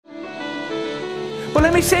But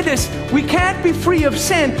let me say this, we can't be free of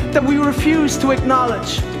sin that we refuse to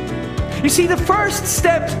acknowledge. You see, the first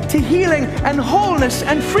step to healing and wholeness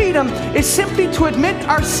and freedom is simply to admit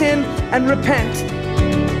our sin and repent.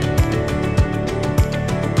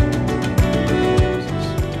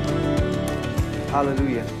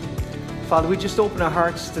 Hallelujah. Father, we just open our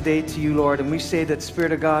hearts today to you, Lord, and we say that,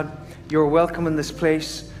 Spirit of God, you're welcome in this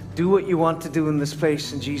place. Do what you want to do in this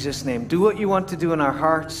place in Jesus' name. Do what you want to do in our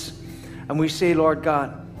hearts. And we say, Lord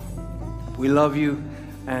God, we love you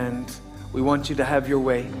and we want you to have your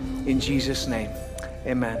way in Jesus' name.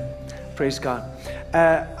 Amen. Praise God.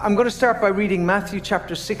 I'm going to start by reading Matthew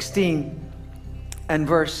chapter 16 and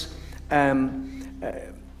verse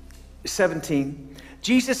 17.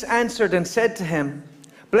 Jesus answered and said to him,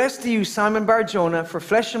 "Blessed are you, Simon Bar-Jonah, for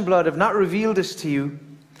flesh and blood have not revealed this to you,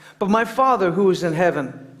 but my Father who is in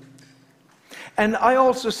heaven. And I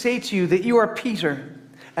also say to you that you are Peter,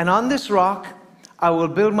 and on this rock I will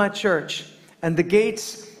build my church, and the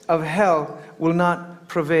gates of hell will not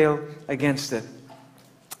prevail against it."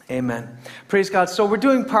 Amen. Praise God. So we're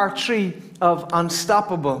doing part 3 of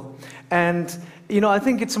Unstoppable. And, you know, I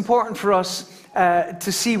think it's important for us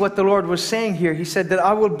to see what the Lord was saying here. He said that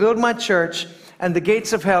I will build my church, and the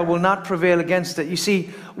gates of hell will not prevail against it. You see,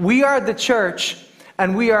 we are the church,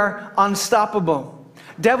 and we are unstoppable.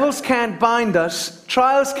 Devils can't bind us,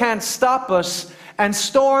 trials can't stop us, and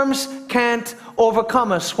storms can't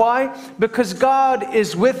overcome us. Why? Because God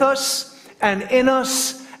is with us and in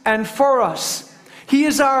us and for us. He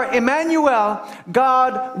is our Emmanuel,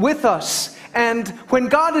 God with us. And when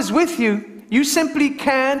God is with you, you simply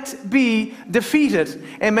can't be defeated.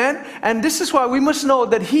 Amen? And this is why we must know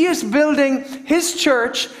that He is building His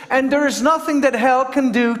church, and there is nothing that hell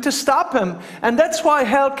can do to stop Him. And that's why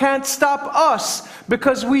hell can't stop us,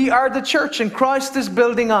 because we are the church and Christ is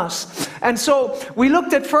building us. And so we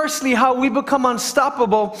looked at firstly how we become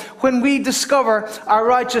unstoppable when we discover our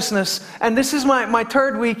righteousness. And this is my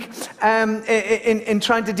third week in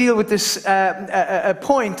trying to deal with this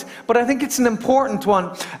point, but I think it's an important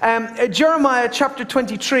one. Jeremiah chapter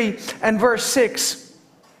 23 and verse 6.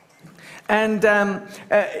 And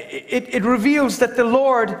it reveals that the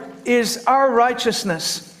Lord is our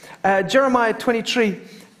righteousness. Jeremiah 23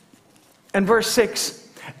 and verse 6.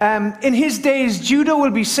 In his days Judah will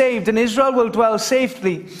be saved and Israel will dwell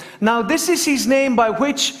safely. Now this is his name by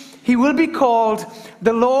which he will be called,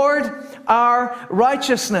 the Lord our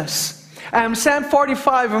righteousness. Psalm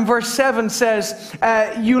 45 and verse 7 says,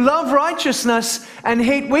 you love righteousness and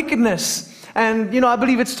hate wickedness. And, you know, I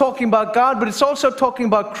believe it's talking about God, but it's also talking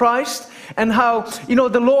about Christ and how, you know,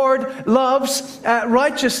 the Lord loves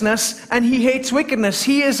righteousness and He hates wickedness.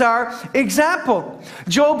 He is our example.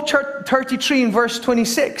 Job 33 and verse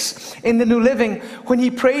 26 in the New Living, when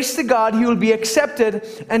he prays to God, he will be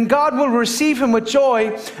accepted and God will receive him with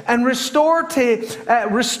joy and restore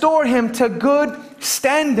him to good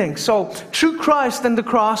standing. So through Christ and the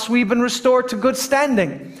cross, we've been restored to good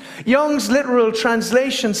standing. Young's literal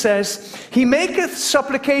translation says, he maketh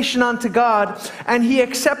supplication unto God, and he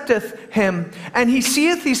accepteth him, and he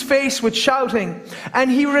seeth his face with shouting,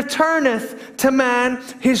 and he returneth to man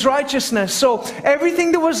his righteousness. So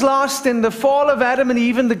everything that was lost in the fall of Adam and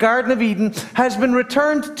Eve in the Garden of Eden has been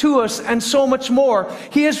returned to us, and so much more.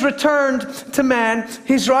 He has returned to man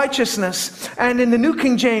his righteousness. And in the New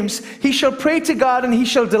King James, he shall pray to God, and he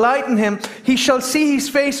shall delight in him. He shall see his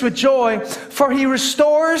face with joy, for he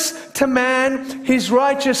restores to man his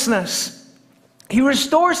righteousness. He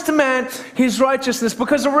restores to man his righteousness,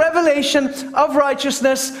 because a revelation of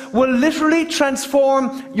righteousness will literally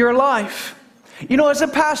transform your life. You know, as a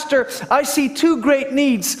pastor, I see two great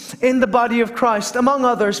needs in the body of Christ, among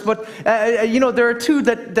others, but you know, there are two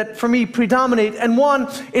that for me predominate, and one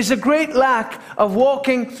is a great lack of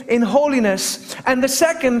walking in holiness, and the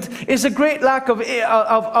second is a great lack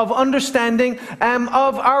of understanding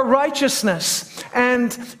of our righteousness.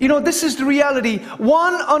 And you know, this is the reality.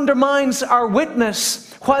 One undermines our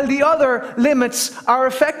witness, while the other limits our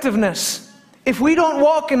effectiveness. If we don't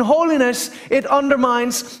walk in holiness, it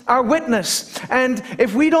undermines our witness. And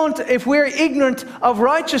if we're ignorant of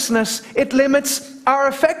righteousness, it limits our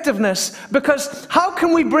effectiveness. Because how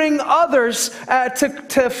can we bring others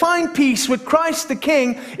to find peace with Christ the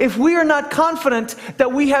King if we are not confident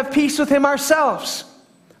that we have peace with Him ourselves?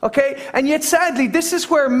 Okay? And yet sadly, this is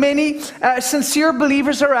where many sincere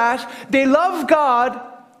believers are at. They love God,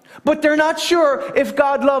 but they're not sure if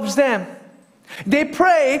God loves them. They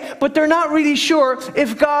pray, but they're not really sure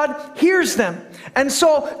if God hears them. And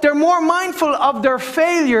so they're more mindful of their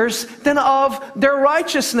failures than of their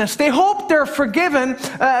righteousness. They hope they're forgiven,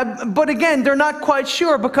 but again, they're not quite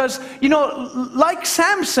sure because, like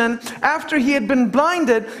Samson, after he had been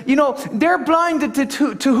blinded, they're blinded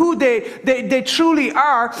to who they truly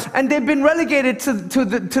are, and they've been relegated to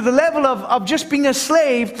the level of just being a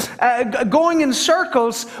slave, going in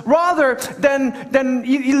circles, rather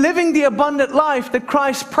than living the abundant life that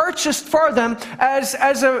Christ purchased for them as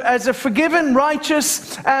a forgiven,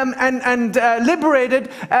 righteous, and liberated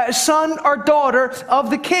son or daughter of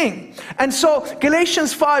the King. And so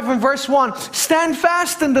Galatians 5 and verse 1, stand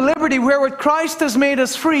fast in the liberty wherewith Christ has made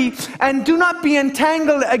us free, and do not be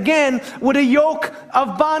entangled again with a yoke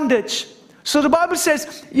of bondage. So the Bible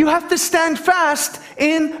says you have to stand fast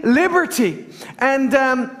in liberty. And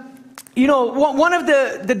one of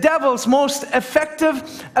the devil's most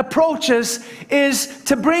effective approaches is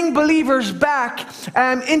to bring believers back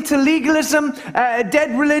into legalism,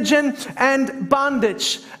 dead religion, and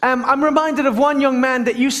bondage. I'm reminded of one young man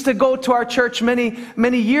that used to go to our church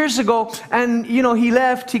many years ago, and he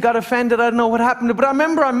left, he got offended, I don't know what happened, but I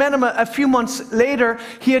remember I met him a few months later.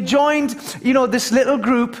 He had joined this little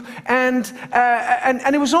group, and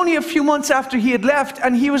it was only a few months after he had left,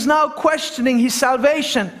 and he was now questioning his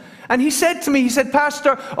salvation. And he said to me,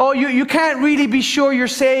 Pastor, you can't really be sure you're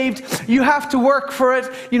saved. You have to work for it.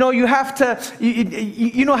 You have to,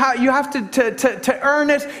 you have to earn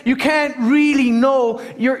it. You can't really know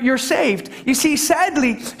you're saved. You see,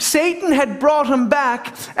 sadly, Satan had brought him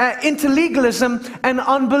back into legalism and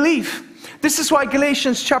unbelief. This is why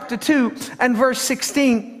Galatians chapter 2 and verse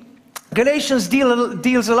 16, Galatians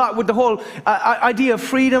deals a lot with the whole idea of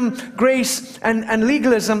freedom, grace, and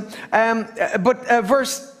legalism. But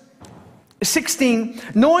verse 16,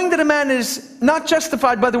 knowing that a man is not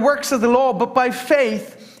justified by the works of the law, but by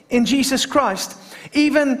faith in Jesus Christ.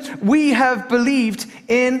 Even we have believed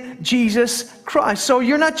in Jesus Christ. So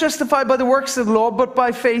you're not justified by the works of the law, but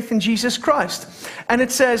by faith in Jesus Christ. And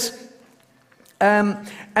it says,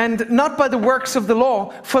 and not by the works of the law,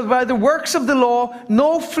 for by the works of the law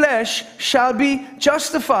no flesh shall be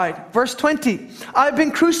justified. Verse 20, I've been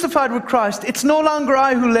crucified with Christ. It's no longer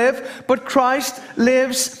I who live, but Christ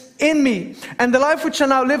lives in me. And the life which I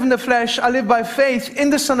now live in the flesh, I live by faith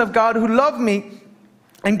in the Son of God who loved me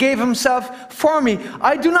and gave himself for me.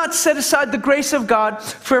 I do not set aside the grace of God,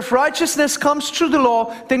 for if righteousness comes through the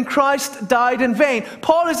law, then Christ died in vain.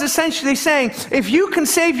 Paul is essentially saying, if you can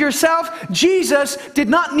save yourself, Jesus did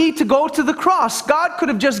not need to go to the cross. God could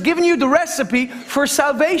have just given you the recipe for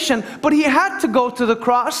salvation, but he had to go to the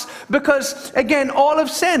cross because, again, all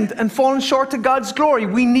have sinned and fallen short of God's glory.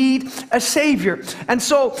 We need a Savior. And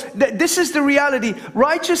so this is the reality.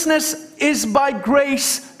 Righteousness is by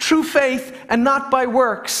grace, through faith, and not by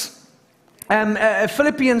works.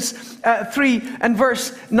 Philippians 3 and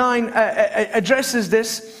verse 9 addresses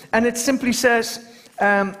this, and it simply says,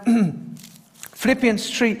 Philippians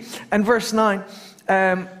 3 and verse 9,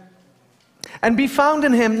 and be found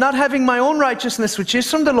in him, not having my own righteousness which is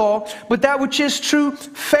from the law, but that which is through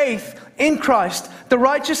faith in Christ, the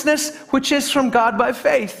righteousness which is from God by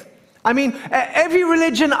faith. I mean, every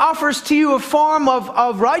religion offers to you a form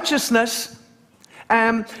of righteousness.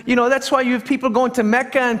 That's why you have people going to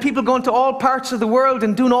Mecca and people going to all parts of the world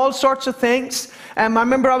and doing all sorts of things. I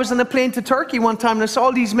remember I was on a plane to Turkey one time and I saw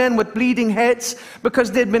all these men with bleeding heads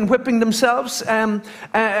because they'd been whipping themselves,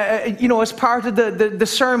 as part of the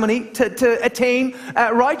ceremony to attain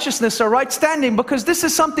righteousness or right standing, because this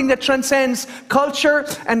is something that transcends culture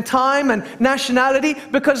and time and nationality,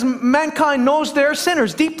 because mankind knows they are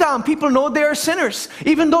sinners. Deep down, people know they are sinners.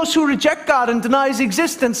 Even those who reject God and deny his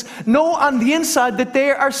existence know on the inside that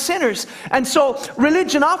they are sinners. And so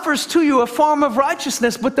religion offers to you a form of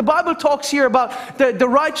righteousness, but the Bible talks here about the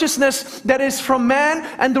righteousness that is from man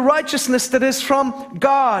and the righteousness that is from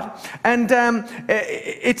God. And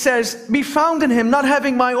it says, be found in him, not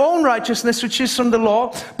having my own righteousness which is from the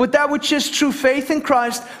law, but that which is through faith in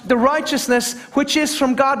Christ, the righteousness which is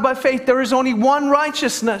from God by faith. There is only one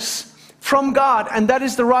righteousness from God, and that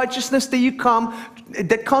is the righteousness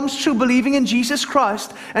that comes through believing in Jesus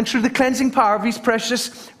Christ and through the cleansing power of his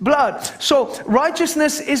precious blood. So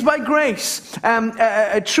righteousness is by grace,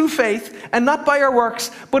 true faith, and not by our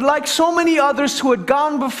works. But like so many others who had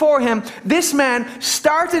gone before him, this man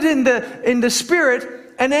started in the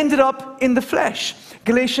spirit and ended up in the flesh.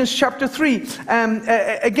 Galatians chapter 3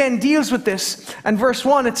 again deals with this. And verse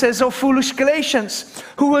 1 it says, O foolish Galatians,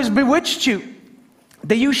 who has bewitched you?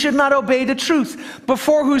 that you should not obey the truth,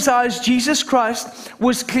 before whose eyes Jesus Christ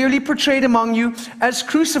was clearly portrayed among you as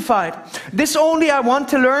crucified. This only I want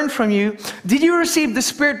to learn from you. Did you receive the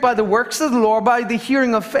Spirit by the works of the law, or by the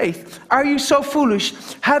hearing of faith? Are you so foolish?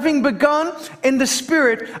 Having begun in the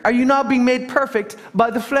Spirit, are you now being made perfect by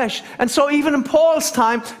the flesh? And so even in Paul's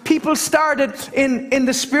time, people started in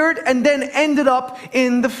the Spirit and then ended up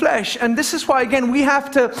in the flesh. And this is why, again, we have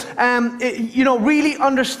to really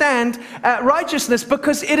understand righteousness,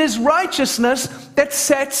 because it is righteousness that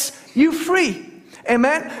sets you free.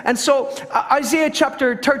 Amen. And so Isaiah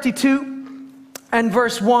chapter 32 and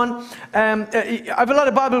verse 1. I have a lot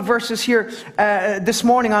of Bible verses here this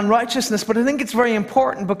morning on righteousness, but I think it's very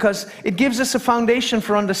important because it gives us a foundation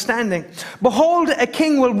for understanding. Behold, a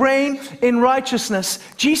king will reign in righteousness.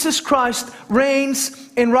 Jesus Christ reigns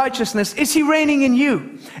in righteousness. Is he reigning in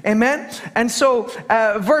you? Amen. And so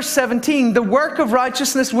verse 17, the work of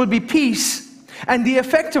righteousness will be peace, and the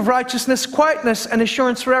effect of righteousness, quietness and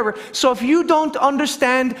assurance forever. So if you don't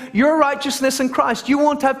understand your righteousness in Christ, you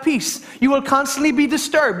won't have peace. You will constantly be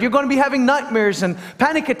disturbed. You're going to be having nightmares and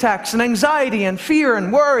panic attacks and anxiety and fear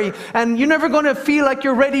and worry. And you're never going to feel like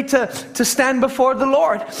you're ready to stand before the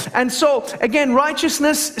Lord. And so, again,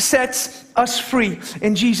 righteousness sets us free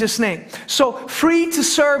in Jesus' name. So, free to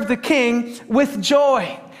serve the King with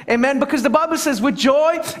joy. Amen. Because the Bible says, with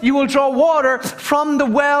joy you will draw water from the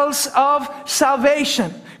wells of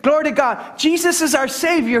salvation. Glory to God. Jesus is our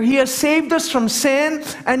Savior. He has saved us from sin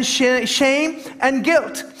and shame and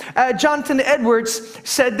guilt. Jonathan Edwards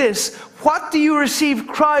said this: what do you receive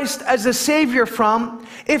Christ as a Savior from,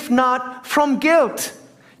 if not from guilt?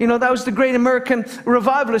 You know, that was the great American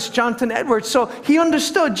revivalist, Jonathan Edwards. So he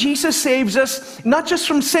understood Jesus saves us not just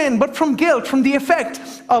from sin, but from guilt, from the effect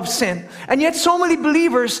of sin. And yet so many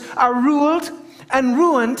believers are ruled and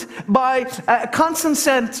ruined by constant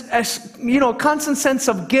sense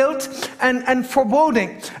of guilt and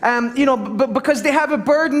foreboding. Because they have a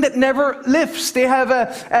burden that never lifts. They have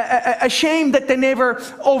a shame that they never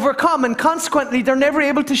overcome. And consequently, they're never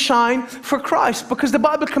able to shine for Christ. Because the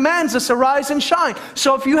Bible commands us, arise and shine.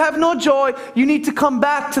 So if you have no joy, you need to come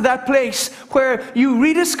back to that place where you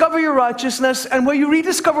rediscover your righteousness and where you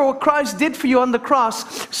rediscover what Christ did for you on the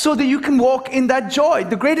cross, so that you can walk in that joy.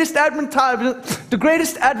 The greatest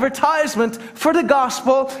advertisement for the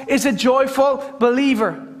gospel is a joyful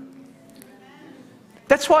believer.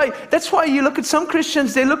 That's why you look at some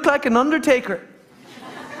Christians, they look like an undertaker.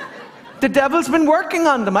 The devil's been working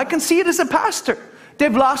on them. I can see it as a pastor.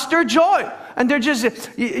 They've lost their joy. And they're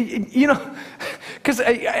just, because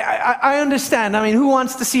I understand. I mean, who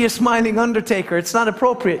wants to see a smiling undertaker? It's not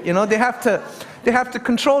appropriate. They have to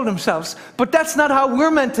control themselves. But that's not how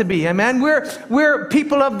we're meant to be. Amen. We're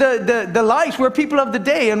people of the light. We're people of the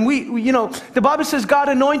day. And the Bible says God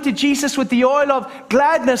anointed Jesus with the oil of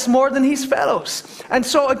gladness more than his fellows. And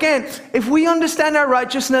so again, if we understand our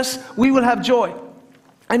righteousness, we will have joy.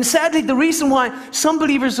 And sadly, the reason why some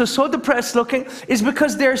believers are so depressed looking is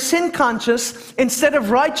because they're sin conscious instead of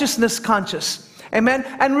righteousness conscious. Amen.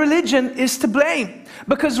 And religion is to blame,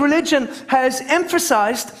 because religion has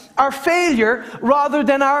emphasized our failure rather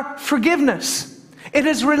than our forgiveness. It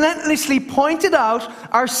has relentlessly pointed out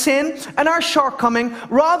our sin and our shortcoming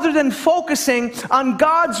rather than focusing on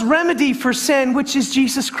God's remedy for sin, which is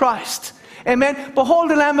Jesus Christ. Amen. Behold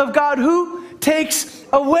the Lamb of God who takes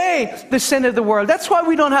away the sin of the world. That's why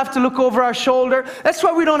we don't have to look over our shoulder. That's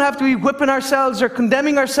why we don't have to be whipping ourselves or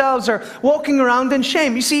condemning ourselves or walking around in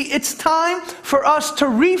shame. You see, it's time for us to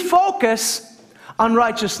refocus on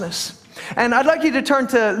righteousness. And I'd like you to turn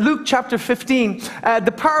to Luke chapter 15,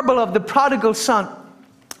 the parable of the prodigal son.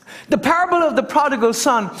 The parable of the prodigal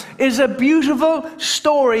son is a beautiful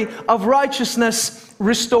story of righteousness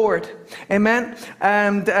restored. Amen.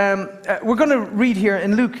 And we're going to read here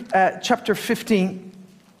in Luke chapter 15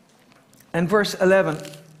 and verse 11.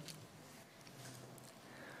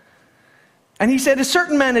 And he said, a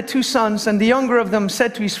certain man had 2 sons, and the younger of them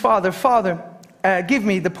said to his father, Father, give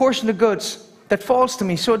me the portion of goods that falls to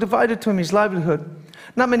me. So divided to him his livelihood.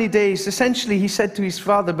 Not many days, essentially, he said to his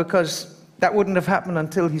father, because that wouldn't have happened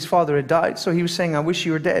until his father had died. So he was saying, I wish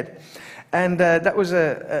you were dead. And that was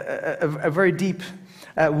a very deep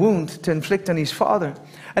wound to inflict on his father.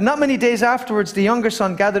 And not many days afterwards, the younger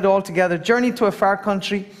son gathered all together, journeyed to a far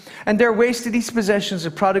country, and there wasted his possessions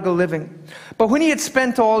of prodigal living. But when he had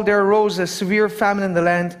spent all, there arose a severe famine in the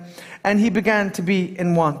land, and he began to be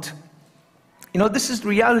in want. This is the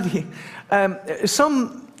reality.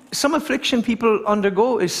 Some affliction people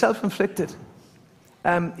undergo is self-inflicted.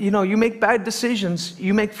 You make bad decisions.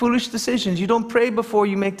 You make foolish decisions. You don't pray before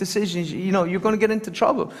you make decisions. You're going to get into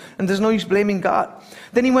trouble. And there's no use blaming God.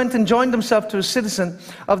 Then he went and joined himself to a citizen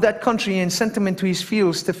of that country and sent him into his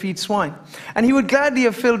fields to feed swine. And he would gladly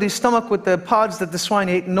have filled his stomach with the pods that the swine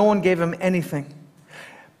ate, and no one gave him anything.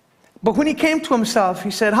 But when he came to himself, he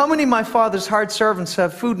said, how many of my father's hired servants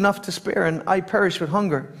have food enough to spare, and I perish with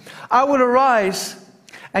hunger? I will arise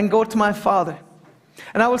and go to my father.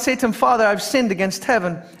 And I will say to him, Father, I've sinned against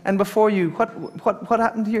heaven and before you. What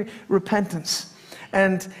happened here? Repentance.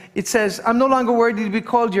 And it says, I'm no longer worthy to be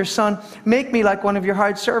called your son. Make me like one of your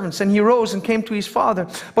hired servants. And he rose and came to his father.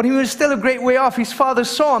 But he was still a great way off. His father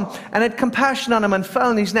saw him and had compassion on him and fell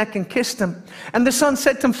on his neck and kissed him. And the son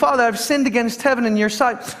said to him, Father, I've sinned against heaven and your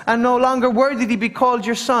sight. I'm no longer worthy to be called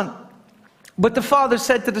your son. But the father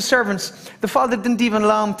said to the servants, the father didn't even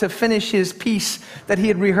allow him to finish his piece that he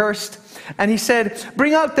had rehearsed. And he said,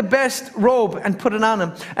 bring out the best robe and put it on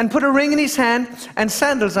him, and put a ring in his hand and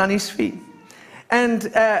sandals on his feet. And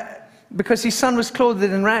because his son was clothed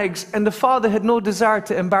in rags, and the father had no desire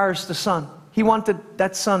to embarrass the son. He wanted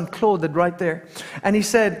that son clothed right there. And he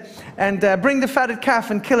said, bring the fatted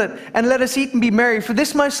calf and kill it, and let us eat and be merry. For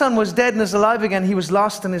this my son was dead and is alive again. He was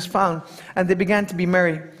lost and is found. And they began to be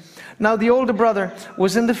merry. Now the older brother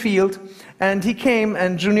was in the field, and he came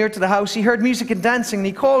and drew near to the house. He heard music and dancing, and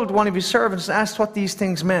he called one of his servants and asked what these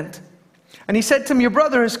things meant. And he said to him, your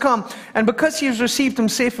brother has come, and because he has received him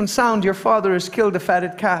safe and sound, your father has killed the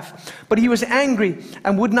fatted calf. But he was angry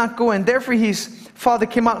and would not go in. Therefore his father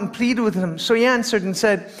came out and pleaded with him. So he answered and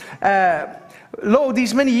said, lo,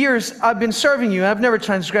 these many years I've been serving you. I've never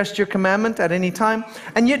transgressed your commandment at any time.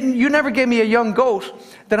 And yet you never gave me a young goat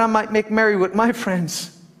that I might make merry with my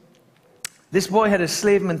friends. This boy had a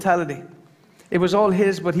slave mentality. It was all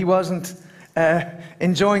his, but he wasn't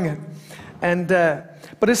enjoying it.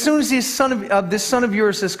 But as soon as this son of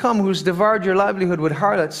yours has come, who's devoured your livelihood with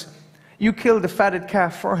harlots, you killed the fatted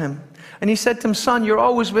calf for him. And he said to him, son, you're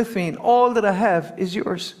always with me, and all that I have is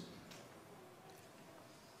yours.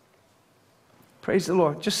 Praise the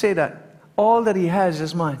Lord. Just say that. All that he has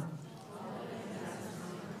is mine.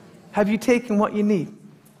 Have you taken what you need?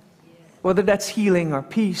 Whether that's healing or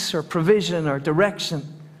peace or provision or direction.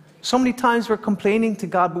 So many times we're complaining to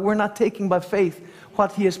God, but we're not taking by faith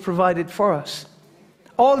what he has provided for us.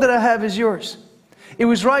 All that I have is yours. It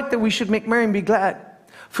was right that we should make merry and be glad.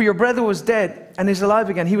 For your brother was dead and is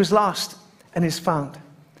alive again. He was lost and is found.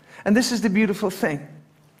 And this is the beautiful thing.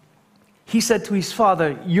 He said to his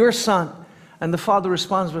father, your son. And the father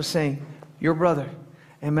responds by saying, your brother.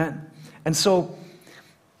 Amen. And so,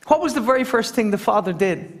 what was the very first thing the father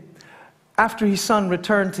did after his son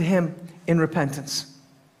returned to him in repentance?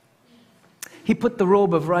 He put the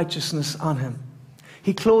robe of righteousness on him.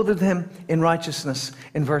 He clothed him in righteousness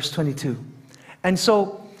in verse 22. And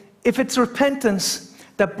so, if it's repentance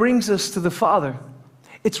that brings us to the Father,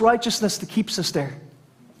 it's righteousness that keeps us there.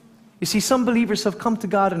 You see, some believers have come to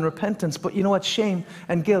God in repentance, but you know what? Shame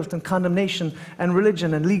and guilt and condemnation and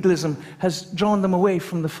religion and legalism has drawn them away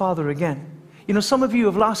from the Father again. You know, some of you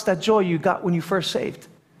have lost that joy you got when you first saved,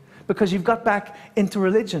 because you've got back into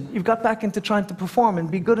religion. You've got back into trying to perform and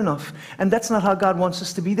be good enough. And that's not how God wants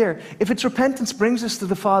us to be there. If it's repentance brings us to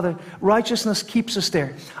the Father, righteousness keeps us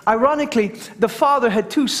there. Ironically, the Father had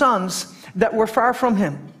two sons that were far from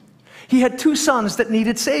him. He had two sons that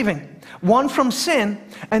needed saving. One from sin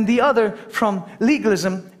and the other from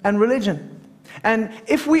legalism and religion. And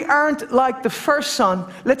if we aren't like the first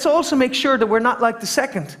son, let's also make sure that we're not like the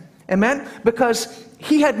second. Amen? Because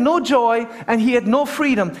he had no joy and he had no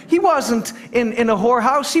freedom. He wasn't in a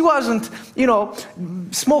whorehouse. He wasn't,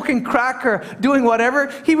 smoking crack or doing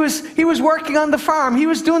whatever. He was working on the farm. He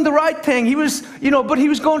was doing the right thing. He was, but he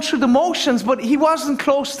was going through the motions, but he wasn't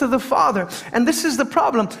close to the Father. And this is the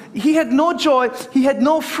problem. He had no joy. He had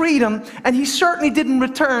no freedom. And he certainly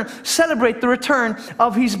didn't celebrate the return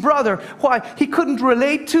of his brother. Why? He couldn't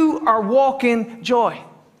relate to or walk in joy.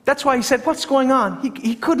 That's why he said, what's going on?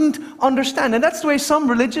 He couldn't understand. And that's the way some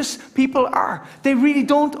religious people are. They really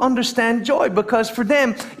don't understand joy, because for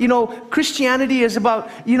them, Christianity is about,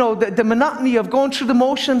 the monotony of going through the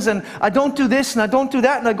motions, and I don't do this and I don't do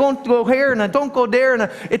that and I don't go here and I don't go there,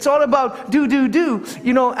 and it's all about do,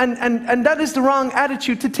 and that is the wrong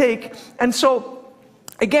attitude to take. And so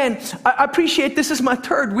Again, I appreciate this is my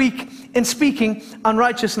third week in speaking on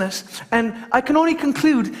righteousness. And I can only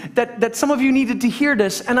conclude that some of you needed to hear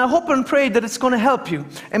this. And I hope and pray that it's going to help you.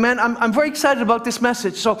 Amen. I'm very excited about this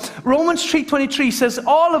message. So Romans 3:23 says,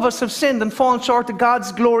 all of us have sinned and fallen short of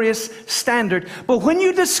God's glorious standard. But when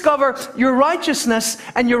you discover your righteousness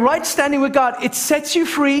and your right standing with God, it sets you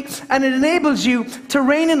free and it enables you to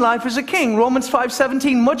reign in life as a king. Romans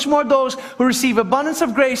 5:17, much more those who receive abundance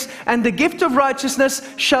of grace and the gift of righteousness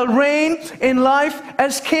shall reign in life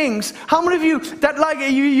as kings. How many of you that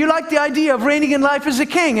you like the idea of reigning in life as a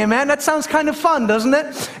king? Amen. That sounds kind of fun, doesn't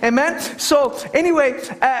it? Amen. So anyway,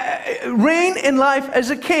 reign in life as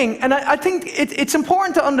a king. And I think it's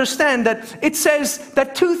important to understand that it says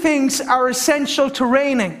that two things are essential to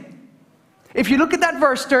reigning. If you look at that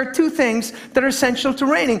verse, there are two things that are essential to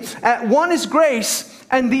reigning. One is grace,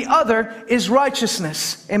 and the other is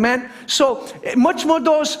righteousness. Amen? So, much more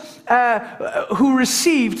those who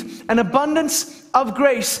received an abundance of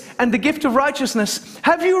grace and the gift of righteousness.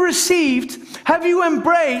 Have you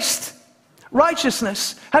embraced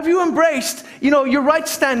righteousness? Have you embraced, your right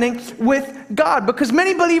standing with God? Because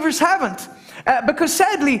many believers haven't. Because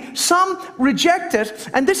sadly, some reject it,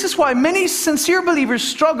 and this is why many sincere believers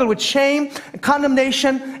struggle with shame,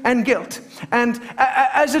 condemnation, and guilt. And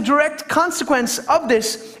as a direct consequence of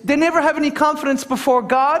this, they never have any confidence before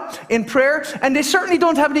God in prayer, and they certainly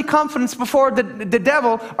don't have any confidence before the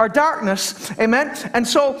devil or darkness. Amen? And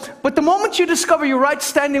so, but the moment you discover your right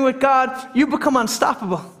standing with God, you become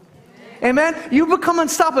unstoppable. Amen. You become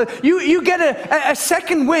unstoppable. You get a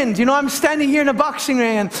second wind. I'm standing here in a boxing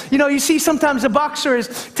ring, and you see sometimes a boxer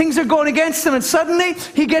things are going against him, and suddenly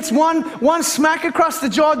he gets one smack across the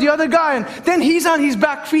jaw of the other guy, and then he's on his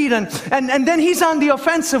back feet, and then he's on the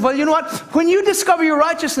offensive. Well, you know what? When you discover your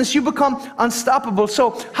righteousness, you become unstoppable.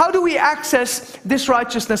 So how do we access this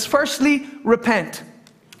righteousness? Firstly, repent.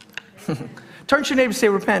 Turn to your neighbor and say,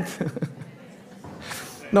 repent.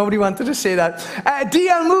 Nobody wanted to say that.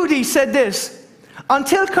 D.L. Moody said this: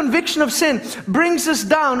 until conviction of sin brings us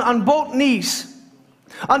down on both knees,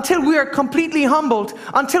 until we are completely humbled,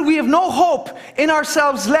 until we have no hope in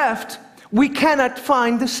ourselves left, we cannot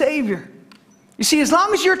find the Savior. You see, as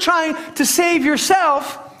long as you're trying to save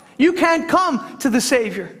yourself, you can't come to the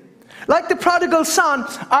Savior. Like the prodigal son,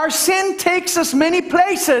 our sin takes us many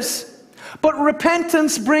places, but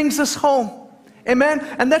repentance brings us home. Amen?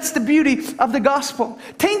 And that's the beauty of the gospel.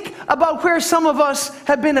 Think about where some of us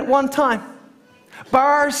have been at one time.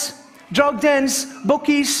 Bars, drug dens,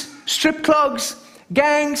 bookies, strip clubs,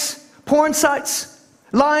 gangs, porn sites,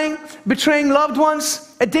 lying, betraying loved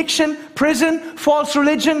ones, addiction, prison, false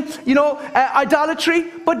religion, idolatry.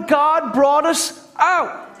 But God brought us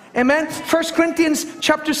out. Amen? 1 Corinthians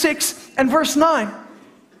chapter 6 and verse 9.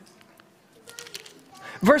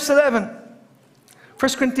 Verse 11.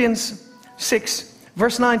 1 Corinthians 6,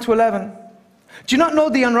 verse 9 to 11. Do you not know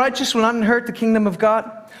the unrighteous will not inherit the kingdom of God?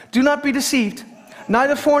 Do not be deceived.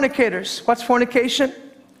 Neither fornicators. What's fornication?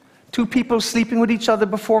 Two people sleeping with each other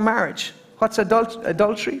before marriage. What's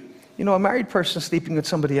adultery? A married person sleeping with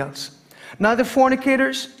somebody else. Neither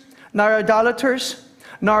fornicators, nor idolaters,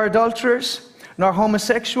 nor adulterers, nor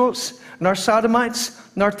homosexuals, nor sodomites,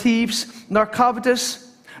 nor thieves, nor covetous,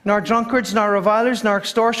 nor drunkards, nor revilers, nor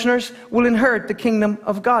extortioners will inherit the kingdom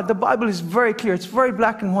of God. The Bible is very clear. It's very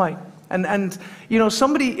black and white. And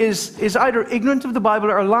somebody is either ignorant of the Bible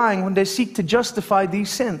or lying when they seek to justify these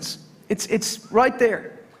sins. It's right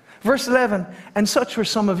there. Verse 11, and such were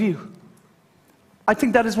some of you. I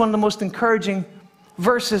think that is one of the most encouraging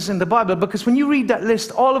verses in the Bible, because when you read that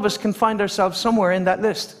list, all of us can find ourselves somewhere in that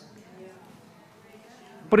list.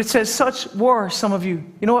 But it says, such were some of you.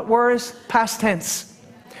 You know what were is? Past tense.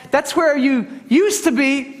 That's where you used to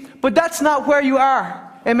be, but that's not where you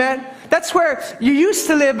are. Amen? That's where you used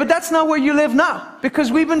to live, but that's not where you live now.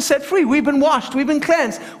 Because we've been set free. We've been washed. We've been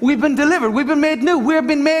cleansed. We've been delivered. We've been made new. We've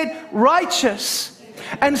been made righteous.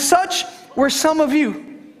 And such were some of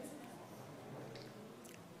you.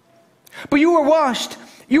 But you were washed.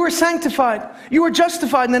 You were sanctified. You were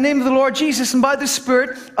justified in the name of the Lord Jesus and by the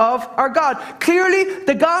Spirit of our God. Clearly,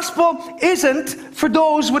 the gospel isn't for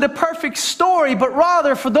those with a perfect story, but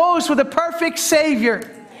rather for those with a perfect Savior.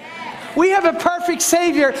 We have a perfect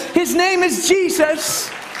Savior. His name is Jesus.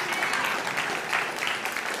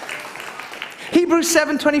 Hebrews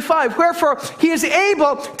 7:25, wherefore he is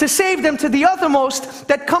able to save them to the uttermost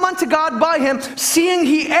that come unto God by him, seeing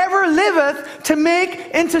he ever liveth to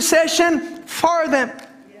make intercession for them.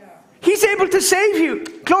 He's able to save you.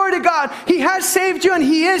 Glory to God. He has saved you and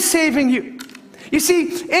he is saving you. You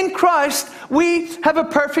see, in Christ, we have a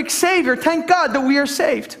perfect Savior. Thank God that we are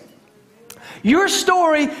saved. Your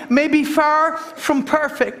story may be far from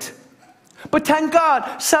perfect, but thank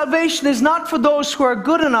God, salvation is not for those who are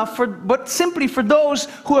good enough, but simply for those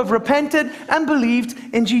who have repented and believed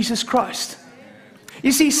in Jesus Christ.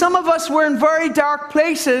 You see, some of us were in very dark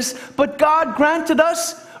places, but God granted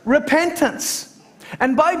us repentance.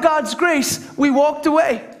 And by God's grace, we walked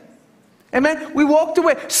away. Amen? We walked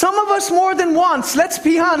away. Some of us more than once, let's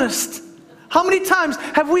be honest. How many times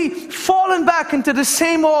have we fallen back into the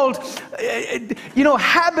same old,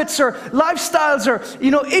 habits or lifestyles or,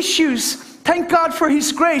 issues? Thank God for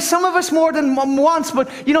His grace. Some of us more than once, but,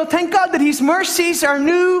 thank God that His mercies are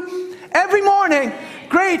new every morning.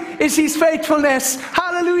 Great is His faithfulness.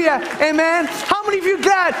 Hallelujah. Amen. How many of you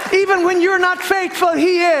glad even when you're not faithful,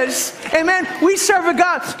 He is? Amen. We serve a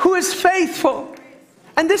God who is faithful.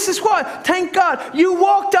 And this is what, thank God, you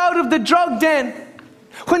walked out of the drug den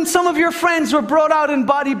when some of your friends were brought out in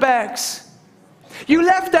body bags. You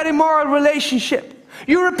left that immoral relationship.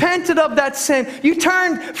 You repented of that sin. You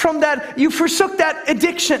turned from that. You forsook that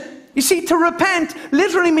addiction. You see, to repent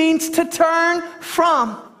literally means to turn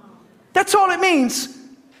from. That's all it means.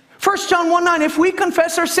 1 John 1:9, if we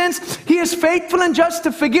confess our sins, He is faithful and just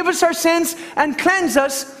to forgive us our sins and cleanse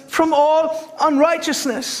us from all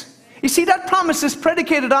unrighteousness. You see, that promise is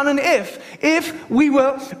predicated on an if we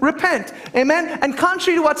will repent. Amen? And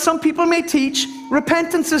contrary to what some people may teach,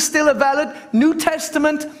 repentance is still a valid New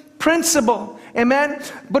Testament principle. Amen?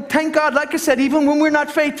 But thank God, like I said, even when we're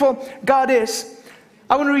not faithful, God is.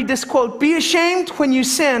 I want to read this quote. Be ashamed when you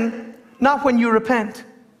sin, not when you repent.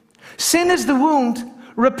 Sin is the wound.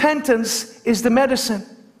 Repentance is the medicine.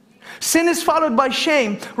 Sin is followed by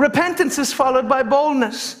shame. Repentance is followed by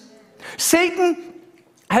boldness. Satan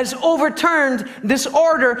has overturned this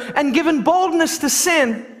order and given boldness to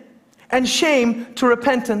sin and shame to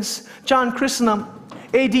repentance. John Chrysostom,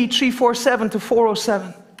 AD 347 to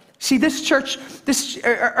 407. See, this church, this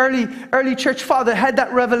early church father had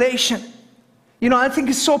that revelation. I think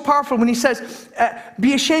it's so powerful when he says,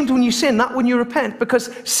 be ashamed when you sin, not when you repent. Because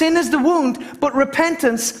sin is the wound, but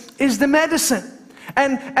repentance is the medicine.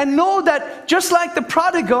 And know that just like the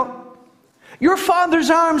prodigal, your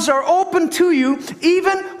Father's arms are open to you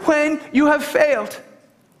even when you have failed.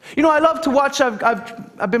 I love to watch,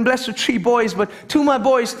 I've been blessed with 3 boys, but 2 of my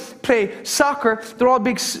boys play soccer. They're all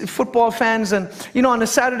big football fans, and on a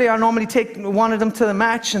Saturday I normally take one of them to the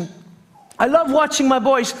match, and I love watching my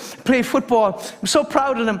boys play football. I'm so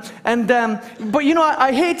proud of them. But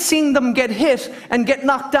I hate seeing them get hit and get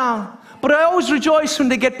knocked down. But I always rejoice when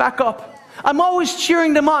they get back up. I'm always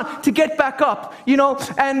cheering them on to get back up,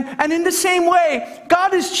 And in the same way,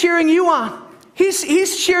 God is cheering you on.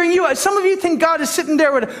 He's cheering you on. Some of you think God is sitting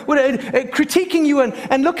there with critiquing you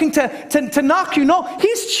and looking to knock you. No,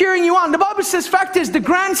 He's cheering you on. The Bible says, fact is, the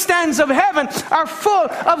grandstands of heaven are full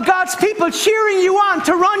of God's people cheering you on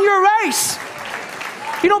to run your race.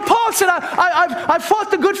 Paul said, I've fought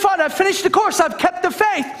the good fight. I've finished the course. I've kept the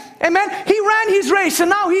faith. Amen. He ran his race, and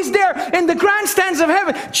now he's there in the grandstands of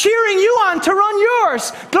heaven cheering you on to run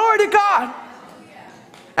yours. Glory to God.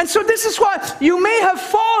 And so this is why you may have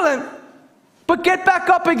fallen, but get back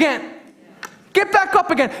up again. Get back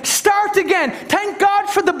up again. Start again. Thank God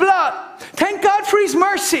for the blood. Thank God for His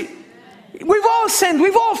mercy. We've all sinned.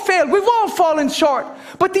 We've all failed. We've all fallen short.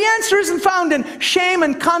 But the answer isn't found in shame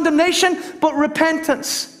and condemnation, but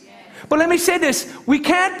repentance. But let me say this. We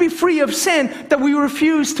can't be free of sin that we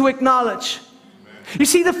refuse to acknowledge. You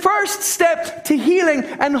see, the first step to healing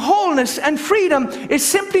and wholeness and freedom is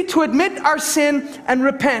simply to admit our sin and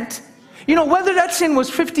repent. Whether that sin was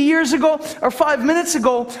 50 years ago or 5 minutes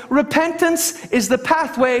ago, repentance is the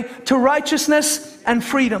pathway to righteousness and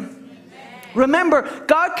freedom. Remember,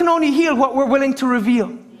 God can only heal what we're willing to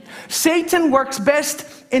reveal. Satan works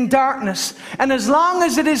best in darkness, and as long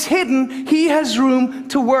as it is hidden, he has room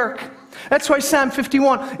to work. That's why Psalm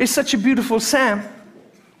 51 is such a beautiful psalm.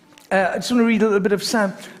 I just want to read a little bit of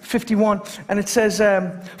Psalm 51, and it says,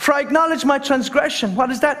 for I acknowledge my transgression.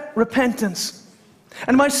 What is that? Repentance.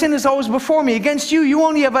 And my sin is always before me. Against you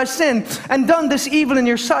only have I sinned, and done this evil in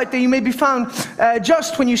your sight, that you may be found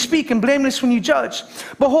just when you speak, and blameless when you judge.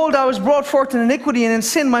 Behold, I was brought forth in iniquity, and in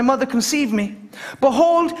sin my mother conceived me.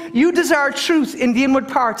 Behold, you desire truth in the inward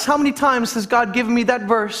parts. How many times has God given me that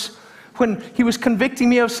verse? When He was convicting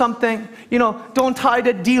me of something, don't hide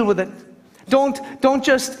it, deal with it. Don't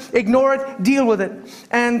just ignore it, deal with it.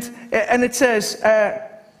 And it says,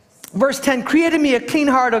 verse 10, create in me a clean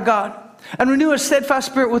heart, O God, and renew a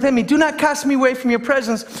steadfast spirit within me. Do not cast me away from your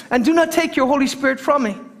presence, and do not take your Holy Spirit from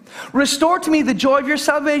me. Restore to me the joy of your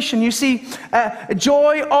salvation. You see,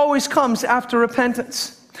 joy always comes after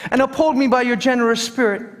repentance. And uphold me by your generous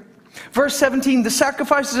spirit. Verse 17, the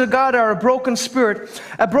sacrifices of God are a broken spirit,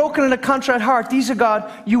 a broken and a contrite heart. These are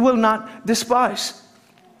God you will not despise.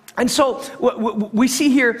 And so we see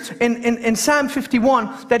here in Psalm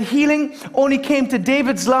 51 that healing only came to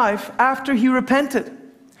David's life after he repented.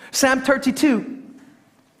 Psalm 32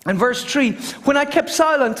 and verse 3, when I kept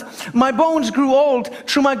silent, my bones grew old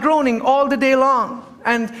through my groaning all the day long.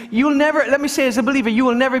 And you'll never, let me say as a believer, you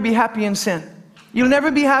will never be happy in sin. You'll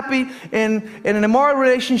never be happy in an immoral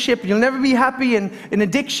relationship. You'll never be happy in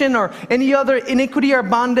addiction or any other iniquity or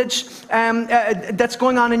bondage that's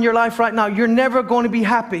going on in your life right now. You're never going to be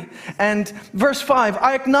happy. And verse 5,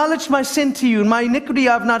 I acknowledged my sin to you, and my iniquity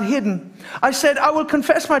I have not hidden. I said, I will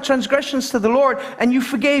confess my transgressions to the Lord, and you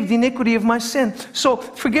forgave the iniquity of my sin. So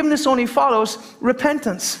forgiveness only follows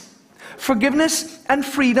repentance. Forgiveness and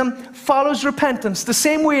freedom follows repentance. The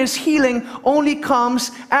same way as healing only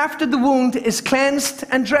comes after the wound is cleansed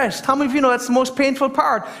and dressed. How many of you know that's the most painful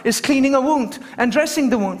part, is cleaning a wound and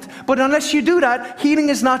dressing the wound? But unless you do that, healing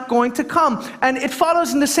is not going to come. And it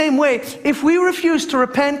follows in the same way. If we refuse to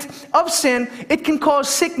repent of sin, it can cause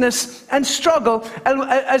sickness and struggle,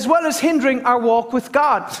 as well as hindering our walk with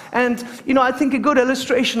God. And, you know, I think a good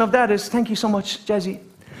illustration of that is, thank you so much, Jesse.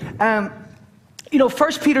 You know,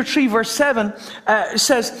 1 Peter 3 verse 7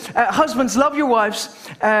 says, husbands, love your wives,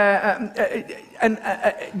 and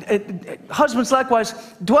husbands likewise,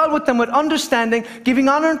 dwell with them with understanding, giving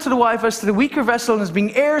honor to the wife as to the weaker vessel, and as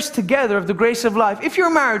being heirs together of the grace of life. If you're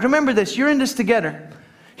married, remember this, you're in this together.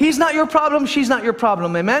 He's not your problem, she's not your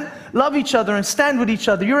problem, amen? Love each other and stand with each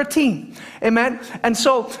other. You're a team, amen? And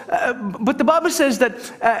so, but the Bible says that,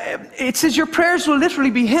 it says your prayers will literally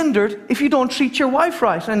be hindered if you don't treat your wife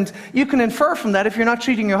right. And you can infer from that, if you're not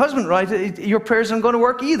treating your husband right, your prayers aren't going to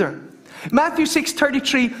work either. Matthew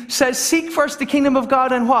 6:33 says, seek first the kingdom of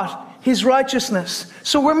God and what? His righteousness.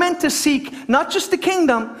 So we're meant to seek not just the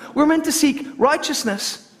kingdom, we're meant to seek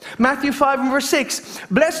righteousness. Matthew 5 and verse 6,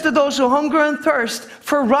 blessed are those who hunger and thirst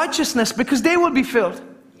for righteousness, because they will be filled.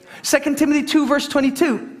 2 Timothy 2 verse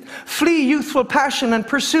 22, flee youthful passion and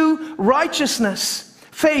pursue righteousness,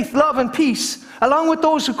 faith, love, and peace, along with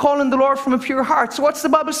those who call on the Lord from a pure heart. So what's the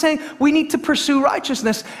Bible saying? We need to pursue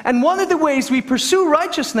righteousness. And one of the ways we pursue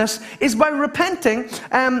righteousness is by repenting,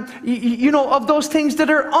 you know, of those things that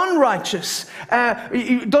are unrighteous,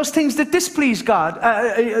 those things that displease God,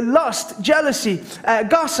 lust, jealousy,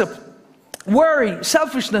 gossip, worry,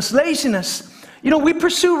 selfishness, laziness. You know, we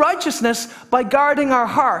pursue righteousness by guarding our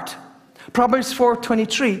heart. Proverbs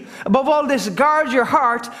 4:23. Above all this, guard your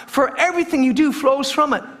heart, for everything you do flows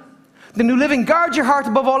from it. The New Living, guard your heart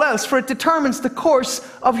above all else, for it determines the course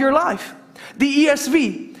of your life. The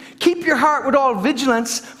ESV, keep your heart with all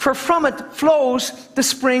vigilance, for from it flows the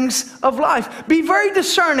springs of life. Be very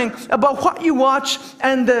discerning about what you watch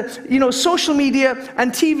and the, you know, social media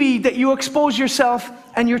and TV that you expose yourself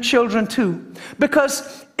and your children to.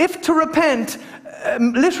 Because if to repent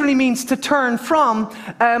literally means to turn from,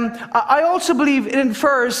 I also believe it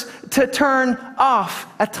infers to turn off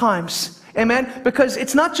at times. Amen? Because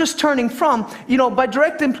it's not just turning from, you know, by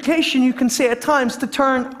direct implication you can say at times to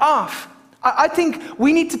turn off. I think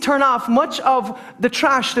we need to turn off much of the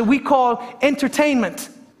trash that we call entertainment.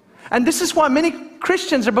 And this is why many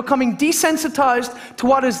Christians are becoming desensitized to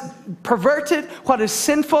what is perverted, what is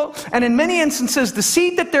sinful, and in many instances the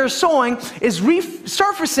seed that they're sowing is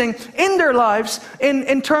resurfacing in their lives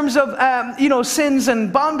in terms of you know, sins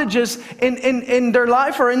and bondages in their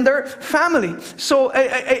life or in their family. So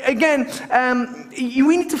again,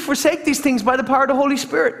 we need to forsake these things by the power of the Holy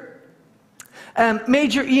Spirit.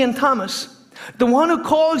 Major Ian Thomas, the one who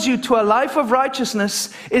calls you to a life of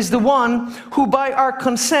righteousness is the one who by our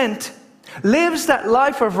consent lives that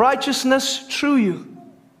life of righteousness through you.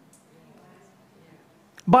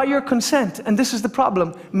 By your consent. And this is the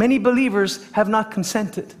problem. Many believers have not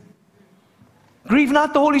consented. Grieve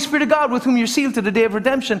not the Holy Spirit of God, with whom you're sealed to the day of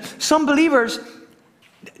redemption. Some believers,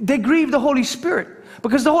 they grieve the Holy Spirit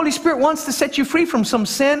because the Holy Spirit wants to set you free from some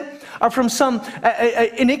sin, or from some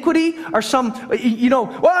iniquity, or some, you know,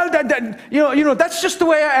 well, you know, that's just the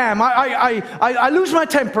way I am. I lose my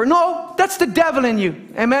temper. No, that's the devil in you.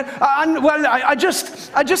 Amen. I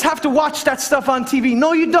just have to watch that stuff on TV.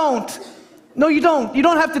 No, you don't. No, you don't. You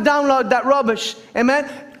don't have to download that rubbish. Amen.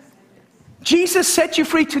 Jesus set you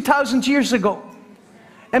free 2,000 years ago.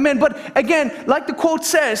 Amen. But again, like the quote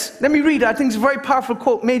says, let me read it. I think it's a very powerful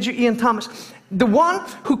quote, Major Ian Thomas. The one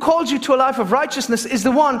who calls you to a life of righteousness is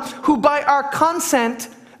the one who by our consent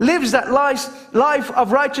lives that life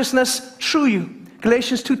of righteousness through you.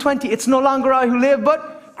 Galatians 2:20, it's no longer I who live,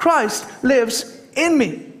 but Christ lives in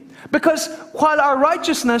me. Because while our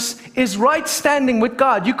righteousness is right standing with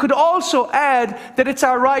God, you could also add that it's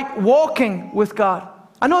our right walking with God.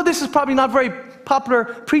 I know this is probably not very popular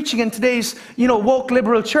preaching in today's, woke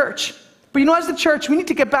liberal church. But as the church, we need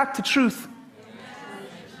to get back to truth.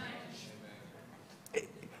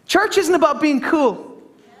 Church isn't about being cool.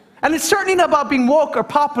 And it's certainly not about being woke or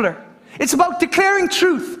popular. It's about declaring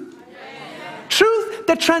truth. Truth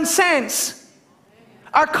that transcends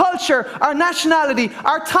our culture, our nationality,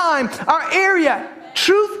 our time, our area.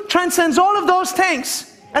 Truth transcends all of those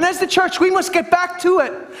things. And as the church, we must get back to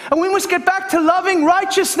it. And we must get back to loving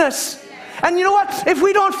righteousness. And you know what? If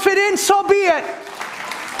we don't fit in, so be it.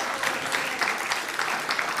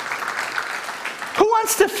 Who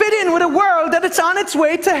wants to fit in with a world that it's on its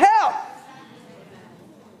way to hell?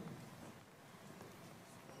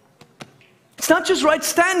 It's not just right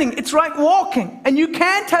standing, it's right walking. And you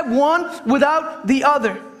can't have one without the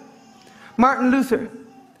other. Martin Luther.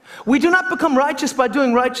 We do not become righteous by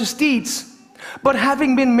doing righteous deeds, but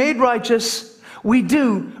having been made righteous, we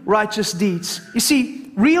do righteous deeds. You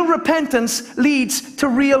see, real repentance leads to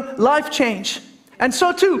real life change. And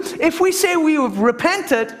so too, if we say we have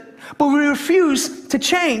repented, but we refuse to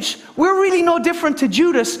change, we're really no different to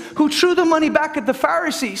Judas, who threw the money back at the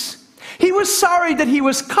Pharisees. He was sorry that he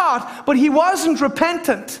was caught, but he wasn't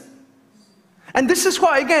repentant. And this is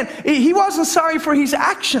why, again, he wasn't sorry for his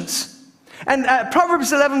actions. And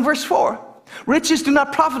Proverbs 11 verse 4, riches do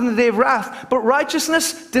not profit in the day of wrath, but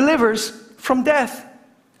righteousness delivers from death.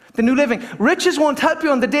 The New Living. Riches won't help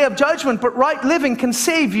you on the day of judgment, but right living can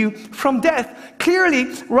save you from death.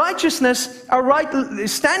 Clearly, righteousness, or right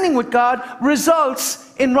standing with God,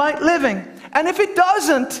 results in right living. And if it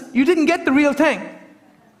doesn't, you didn't get the real thing.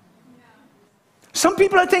 Some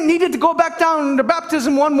people, I think, needed to go back down to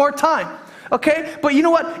baptism one more time. Okay? But you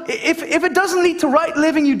know what? If it doesn't lead to right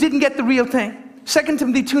living, you didn't get the real thing. 2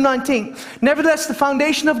 Timothy 2:19. Nevertheless, the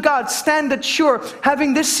foundation of God standeth sure,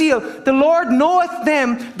 having this seal, the Lord knoweth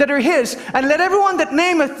them that are his, and let everyone that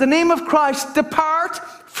nameth the name of Christ depart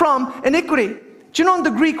from iniquity. Do you know in the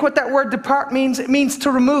Greek what that word depart means? It means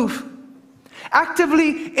to remove.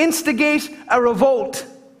 Actively instigate a revolt.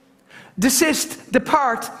 Desist,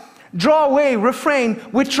 depart, draw away, refrain,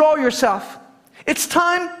 withdraw yourself. It's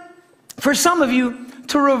time for some of you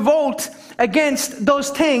to revolt against those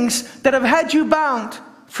things that have had you bound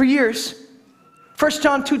for years. 1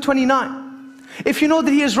 John 2:29. If you know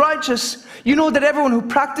that he is righteous, you know that everyone who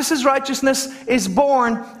practices righteousness is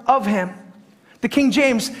born of him. The King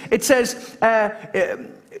James, it says,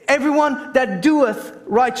 everyone that doeth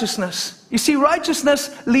righteousness. You see, righteousness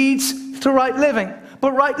leads to right living.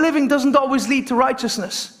 But right living doesn't always lead to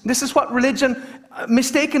righteousness. This is what religion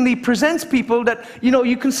mistakenly presents people, that,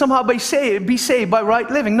 you can somehow be saved by right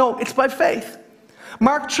living. No, it's by faith.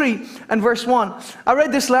 Mark 3 and verse 1. I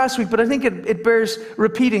read this last week, but I think it bears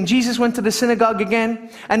repeating. Jesus went to the synagogue again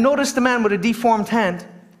and noticed the man with a deformed hand.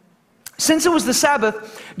 Since it was the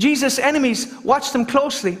Sabbath, Jesus' enemies watched him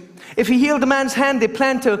closely. If he healed the man's hand, they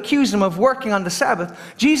planned to accuse him of working on the Sabbath.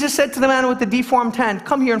 Jesus said to the man with the deformed hand,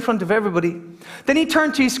 "Come here in front of everybody." Then he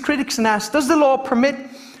turned to his critics and asked, "Does the law permit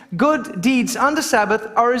good deeds on the Sabbath,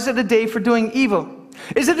 or is it a day for doing evil?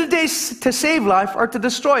 Is it a day to save life or to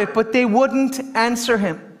destroy it?" But they wouldn't answer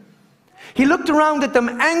him. He looked around at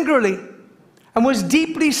them angrily and was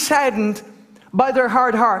deeply saddened by their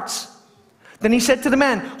hard hearts. Then he said to the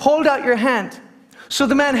man, "Hold out your hand." So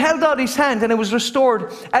the man held out his hand and it was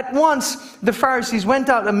restored. At once the Pharisees went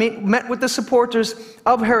out and met with the supporters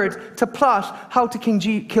of Herod to plot how to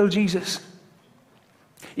kill Jesus.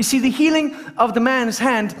 You see, the healing of the man's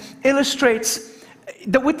hand illustrates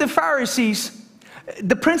that with the Pharisees,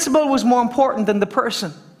 the principle was more important than the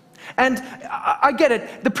person. And I get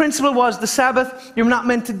it. The principle was the Sabbath, you're not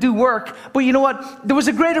meant to do work. But you know what? There was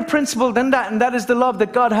a greater principle than that, and that is the love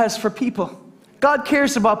that God has for people. God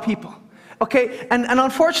cares about people. Okay, and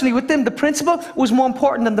unfortunately with them, the principle was more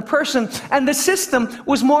important than the person, and the system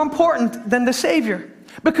was more important than the Savior.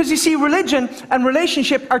 Because you see, religion and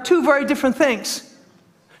relationship are two very different things.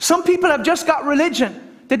 Some people have just got religion.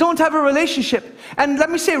 They don't have a relationship. And let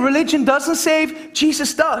me say, religion doesn't save,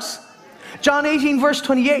 Jesus does. John 18 verse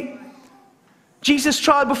 28. Jesus'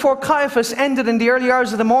 trial before Caiaphas ended in the early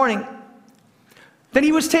hours of the morning. Then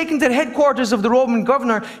he was taken to the headquarters of the Roman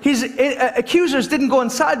governor. His accusers didn't go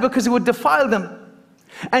inside because it would defile them.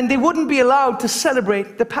 And they wouldn't be allowed to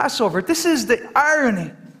celebrate the Passover. This is the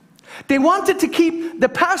irony. They wanted to keep the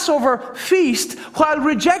Passover feast while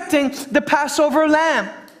rejecting the Passover lamb.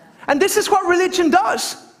 And this is what religion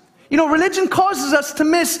does. You know, religion causes us to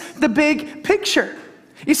miss the big picture.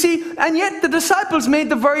 You see, and yet the disciples made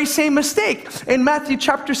the very same mistake in Matthew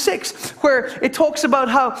chapter 6, where it talks about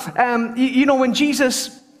how, when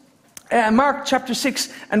Jesus, Mark chapter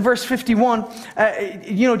 6 and verse 51,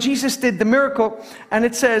 Jesus did the miracle, and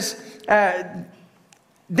it says,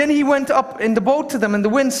 then he went up in the boat to them, and the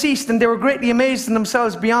wind ceased, and they were greatly amazed in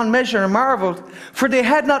themselves beyond measure and marveled, for they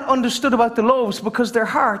had not understood about the loaves, because their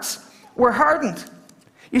hearts were hardened.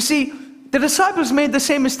 You see, the disciples made the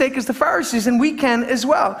same mistake as the Pharisees, and we can as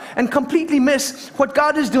well, and completely miss what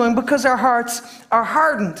God is doing because our hearts are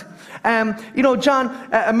hardened.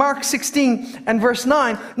 Mark 16 and verse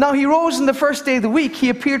 9. Now he rose on the first day of the week. He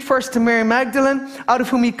appeared first to Mary Magdalene, out of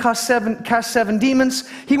whom he cast seven demons.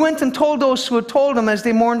 He went and told those who had told him as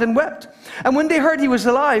they mourned and wept. And when they heard he was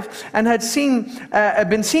alive and had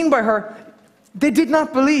been seen by her, they did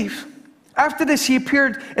not believe. After this, he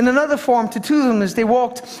appeared in another form to two of them as they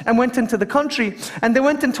walked and went into the country. And they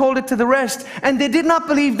went and told it to the rest, and they did not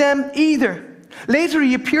believe them either. Later,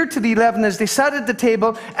 he appeared to the 11 as they sat at the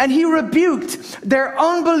table, and he rebuked their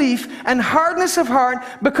unbelief and hardness of heart,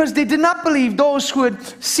 because they did not believe those who had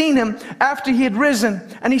seen him after he had risen.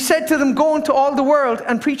 And he said to them, go into all the world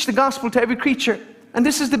and preach the gospel to every creature. And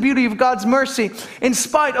this is the beauty of God's mercy. In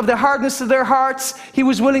spite of the hardness of their hearts, he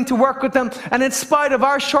was willing to work with them. And in spite of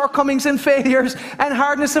our shortcomings and failures and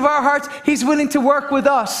hardness of our hearts, he's willing to work with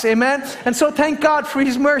us. Amen? And so thank God for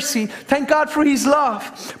his mercy. Thank God for his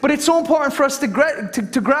love. But it's so important for us to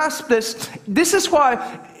grasp this. This is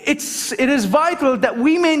why it is vital that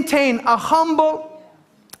we maintain a humble,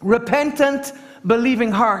 repentant,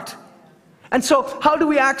 believing heart. And so, how do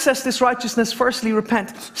we access this righteousness? Firstly,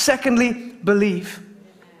 repent. Secondly, believe.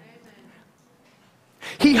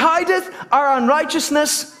 He hideth our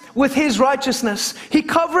unrighteousness with his righteousness. He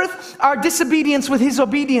covereth our disobedience with his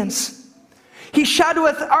obedience. He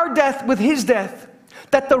shadoweth our death with his death,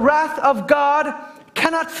 that the wrath of God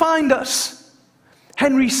cannot find us.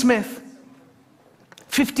 Henry Smith,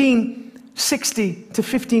 1560 to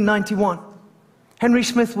 1591. Henry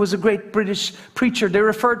Smith was a great British preacher. They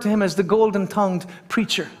referred to him as the golden-tongued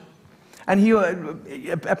preacher. And he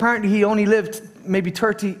apparently he only lived maybe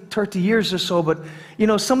 30 years or so, but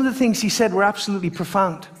some of the things he said were absolutely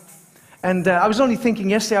profound. And I was only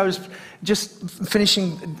thinking yesterday, I was just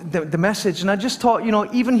finishing the message, and I just thought,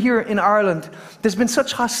 even here in Ireland, there's been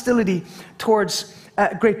such hostility towards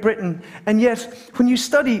Great Britain. And yet, when you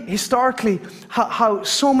study historically how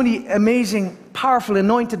so many amazing, powerful,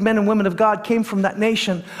 anointed men and women of God came from that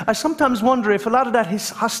nation, I sometimes wonder if a lot of that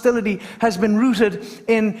hostility has been rooted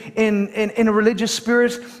in a religious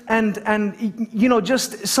spirit and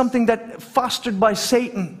just something that fostered by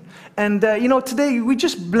Satan. And, today we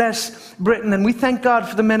just bless Britain, and we thank God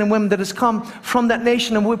for the men and women that has come from that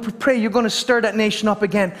nation, and we pray you're going to stir that nation up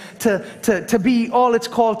again to be all it's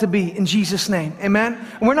called to be, in Jesus' name. Amen?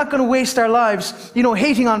 And we're not going to waste our lives,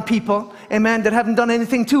 hating on people, amen, that haven't done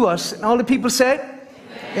anything to us. And all the people say,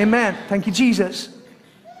 amen. Amen. Thank you, Jesus.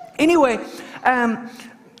 Anyway,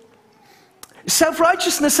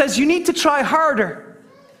 self-righteousness says you need to try harder.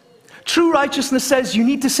 True righteousness says you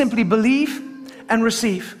need to simply believe and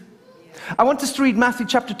receive. I want us to read Matthew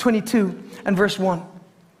chapter 22 and verse 1.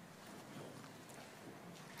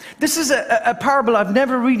 This is a parable I've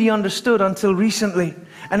never really understood until recently,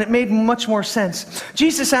 and it made much more sense.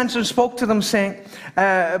 Jesus answered and spoke to them, saying,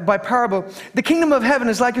 by parable, the kingdom of heaven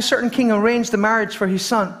is like a certain king who arranged the marriage for his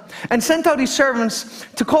son, and sent out his servants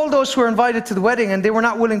to call those who were invited to the wedding, and they were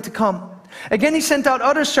not willing to come. Again, he sent out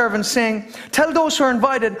other servants, saying, tell those who are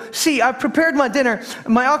invited, see, I've prepared my dinner,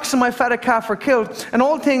 my ox and my fatted calf are killed, and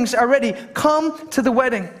all things are ready. Come to the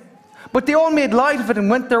wedding. But they all made light of it and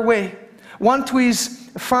went their way, one to his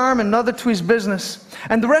farm, another to his business.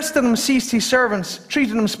 And the rest of them seized his servants,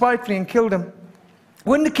 treated them spitefully, and killed them.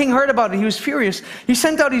 When the king heard about it, he was furious. He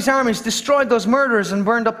sent out his armies, destroyed those murderers, and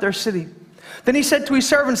burned up their city. Then he said to his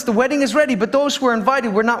servants, the wedding is ready, but those who were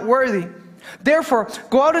invited were not worthy. Therefore,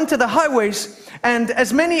 go out into the highways, and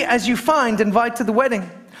as many as you find, invite to the wedding.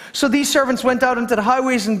 So these servants went out into the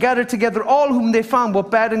highways and gathered together all whom they found, both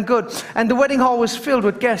bad and good. And the wedding hall was filled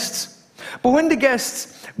with guests. But when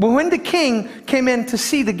the king came in to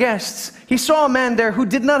see the guests, he saw a man there who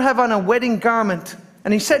did not have on a wedding garment.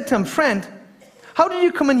 And he said to him, friend, how did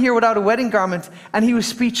you come in here without a wedding garment? And he was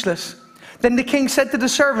speechless. Then the king said to the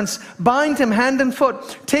servants, bind him hand and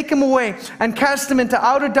foot, take him away, and cast him into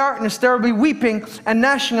outer darkness. There will be weeping and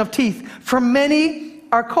gnashing of teeth. For many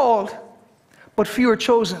are called, but few are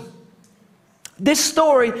chosen. This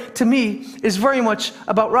story, to me, is very much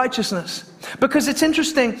about righteousness. Because it's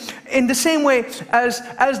interesting, in the same way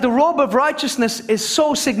as the robe of righteousness is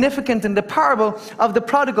so significant in the parable of the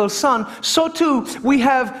prodigal son, so too we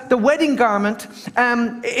have the wedding garment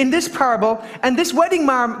in this parable. And this wedding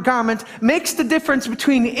garment makes the difference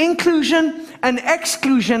between inclusion and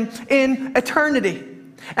exclusion in eternity.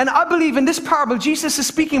 And I believe in this parable, Jesus is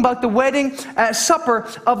speaking about the wedding supper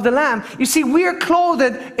of the Lamb. You see, we are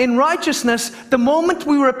clothed in righteousness the moment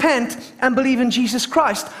we repent and believe in Jesus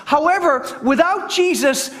Christ. However, without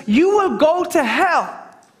Jesus, you will go to hell.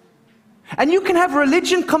 And you can have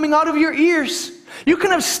religion coming out of your ears. You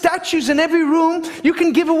can have statues in every room. You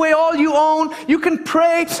can give away all you own. You can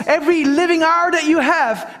pray every living hour that you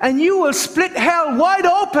have. And you will split hell wide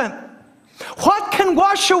open. What can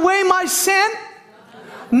wash away my sin?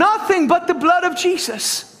 Nothing but the blood of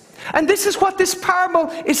Jesus. And this is what this parable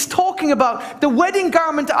is talking about. The wedding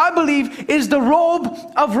garment, I believe, is the robe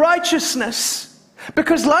of righteousness.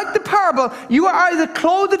 Because like the parable, you are either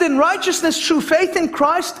clothed in righteousness through faith in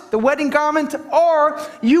Christ, the wedding garment, or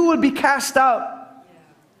you will be cast out.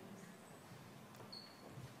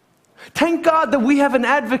 Thank God that we have an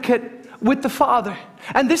advocate with the Father.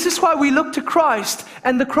 And this is why we look to Christ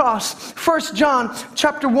and the cross. 1 John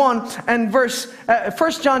chapter 1 and 1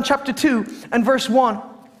 John chapter 2 and verse 1.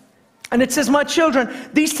 And it says, my children,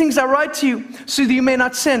 these things I write to you so that you may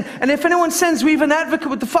not sin. And if anyone sins, we have an advocate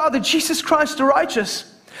with the Father, Jesus Christ the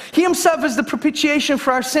righteous. He himself is the propitiation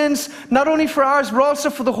for our sins, not only for ours, but also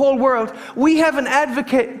for the whole world. We have an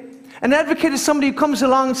advocate. An advocate is somebody who comes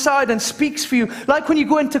alongside and speaks for you. Like when you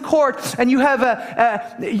go into court and you have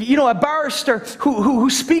a barrister who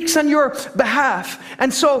speaks on your behalf.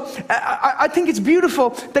 And so I think it's beautiful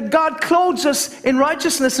that God clothes us in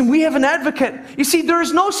righteousness and we have an advocate. You see, there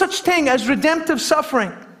is no such thing as redemptive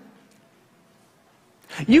suffering.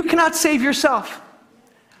 You cannot save yourself.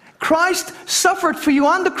 Christ suffered for you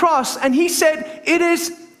on the cross and he said, it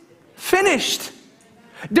is finished.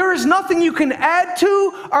 There is nothing you can add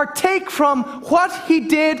to or take from what he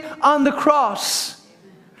did on the cross.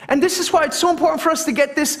 And this is why it's so important for us to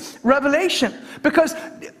get this revelation. Because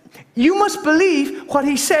you must believe what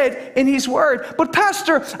he said in his word. But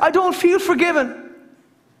Pastor, I don't feel forgiven.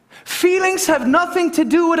 Feelings have nothing to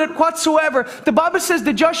do with it whatsoever. The Bible says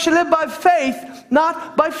the just shall live by faith,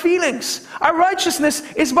 not by feelings. Our righteousness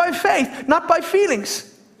is by faith, not by feelings.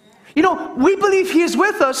 You know, we believe he is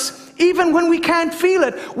with us even when we can't feel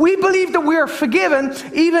it. We believe that we are forgiven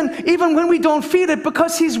even when we don't feel it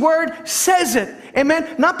because his word says it.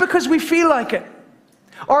 Amen? Not because we feel like it.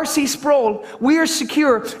 R.C. Sproul, we are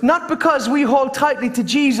secure not because we hold tightly to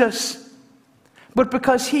Jesus, but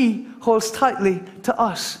because he holds tightly to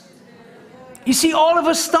us. You see, all of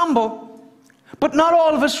us stumble, but not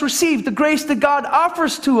all of us receive the grace that God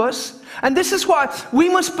offers to us. And this is why we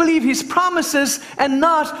must believe his promises and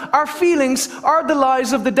not our feelings or the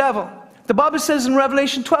lies of the devil. The Bible says in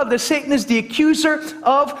Revelation 12 that Satan is the accuser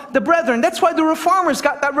of the brethren. That's why the Reformers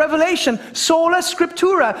got that revelation. Sola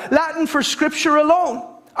Scriptura, Latin for scripture alone.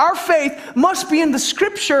 Our faith must be in the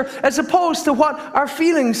scripture as opposed to what our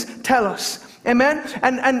feelings tell us. Amen?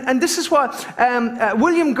 And this is what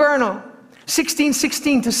William Gurnall,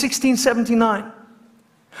 1616 to 1679.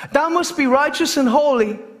 Thou must be righteous and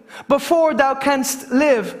holy before thou canst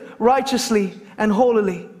live righteously and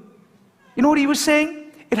holily. You know what he was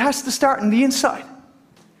saying? It has to start in the inside.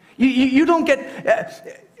 You don't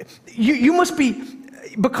get, you must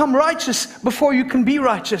become righteous before you can be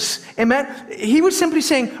righteous. Amen? He was simply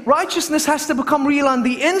saying righteousness has to become real on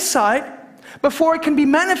the inside before it can be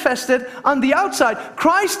manifested on the outside.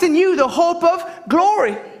 Christ in you, the hope of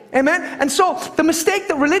glory. Amen? And so the mistake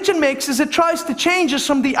that religion makes is it tries to change us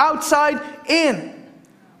from the outside in.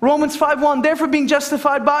 Romans 5:1, therefore being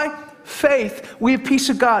justified by faith, we have peace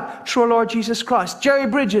with God through our Lord Jesus Christ. Jerry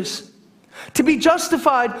Bridges, to be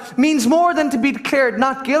justified means more than to be declared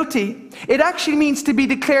not guilty. It actually means to be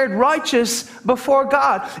declared righteous before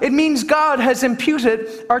God. It means God has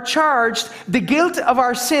imputed or charged the guilt of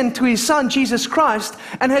our sin to his Son, Jesus Christ,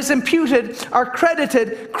 and has imputed or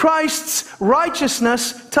credited Christ's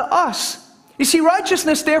righteousness to us. You see,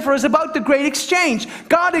 righteousness, therefore, is about the great exchange.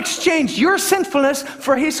 God exchanged your sinfulness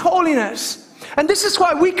for his holiness. And this is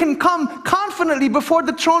why we can come confidently before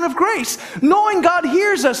the throne of grace, knowing God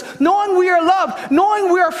hears us, knowing we are loved,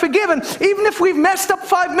 knowing we are forgiven. Even if we've messed up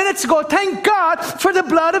 5 minutes ago, thank God for the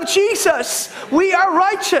blood of Jesus. We are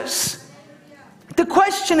righteous. The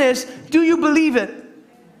question is, do you believe it?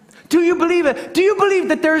 Do you believe it? Do you believe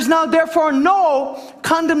that there is now therefore no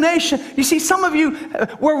condemnation? You see, some of you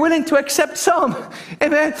were willing to accept some.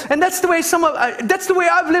 Amen. And that's the way that's the way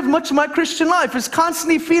I've lived much of my Christian life, is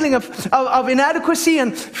constantly feeling of inadequacy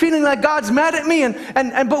and feeling like God's mad at me.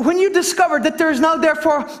 But when you discover that there is now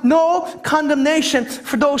therefore no condemnation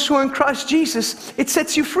for those who are in Christ Jesus, it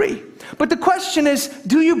sets you free. But the question is,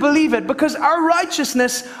 do you believe it? Because our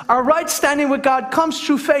righteousness, our right standing with God, comes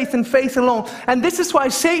through faith and faith alone. And this is why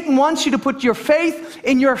Satan wants you to put your faith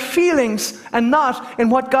in your feelings and not in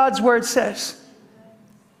what God's word says.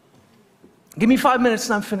 Give me 5 minutes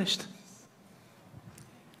and I'm finished.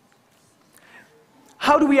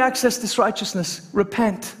 How do we access this righteousness?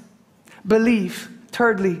 Repent, believe,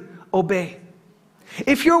 thirdly, obey.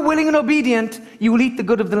 If you're willing and obedient, you will eat the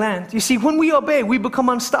good of the land. You see, when we obey, we become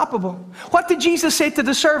unstoppable. What did Jesus say to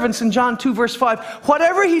the servants in John 2 verse 5?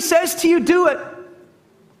 Whatever he says to you, do it.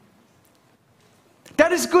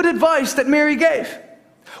 That is good advice that Mary gave.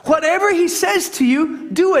 Whatever he says to you,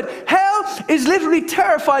 do it. Hell is literally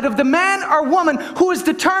terrified of the man or woman who is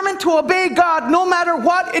determined to obey God no matter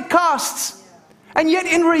what it costs. And yet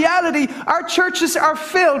in reality, our churches are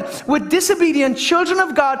filled with disobedient children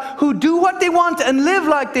of God who do what they want and live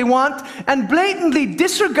like they want and blatantly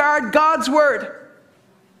disregard God's word.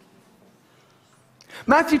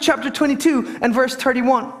 Matthew chapter 22 and verse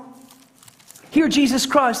 31. Here Jesus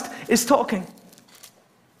Christ is talking.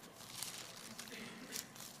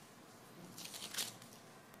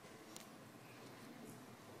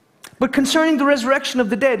 But concerning the resurrection of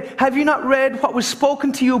the dead, have you not read what was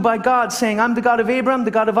spoken to you by God, saying, I'm the God of Abraham, the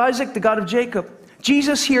God of Isaac, the God of Jacob?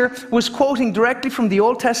 Jesus here was quoting directly from the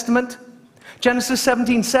Old Testament. Genesis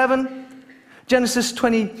 17:7, Genesis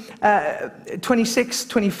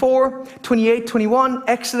 26:24, 28:21,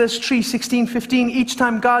 Exodus 3:16-15. Each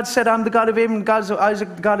time God said, I'm the God of Abraham, the God of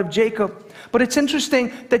Isaac, the God of Jacob. But it's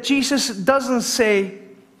interesting that Jesus doesn't say,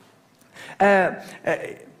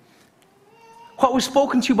 what was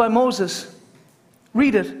spoken to you by Moses.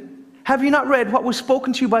 Read it. Have you not read what was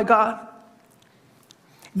spoken to you by God?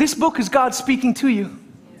 This book is God speaking to you.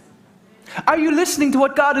 Are you listening to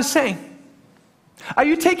what God is saying? Are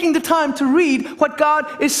you taking the time to read what God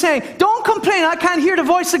is saying? Don't complain, I can't hear the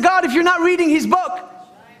voice of God, if you're not reading his book.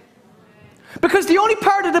 Because the only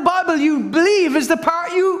part of the Bible you believe is the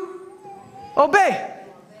part you obey.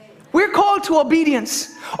 We're called to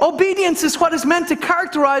obedience. Obedience is what is meant to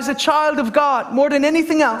characterize a child of God more than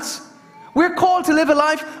anything else. We're called to live a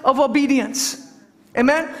life of obedience.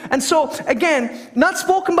 Amen? And so, again, not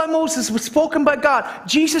spoken by Moses, but spoken by God.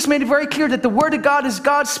 Jesus made it very clear that the Word of God is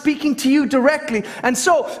God speaking to you directly. And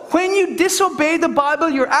so, when you disobey the Bible,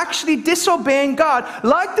 you're actually disobeying God.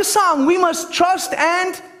 Like the song, we must trust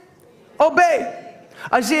and obey.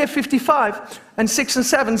 Isaiah 55 and 6 and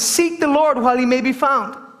 7. Seek the Lord while he may be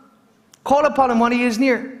found. Call upon him when he is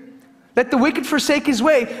near. Let the wicked forsake his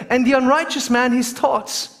way, and the unrighteous man his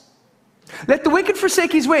thoughts. Let the wicked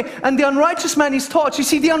forsake his way, and the unrighteous man his thoughts. You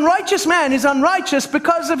see, the unrighteous man is unrighteous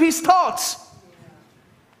because of his thoughts.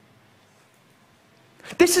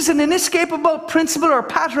 This is an inescapable principle or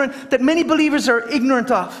pattern that many believers are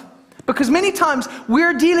ignorant of. Because many times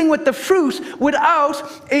we're dealing with the fruit while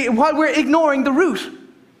we're ignoring the root.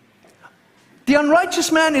 The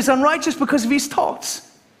unrighteous man is unrighteous because of his thoughts.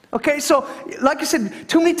 Okay, so like I said,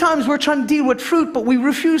 too many times we're trying to deal with fruit, but we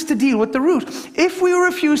refuse to deal with the root. If we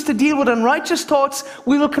refuse to deal with unrighteous thoughts,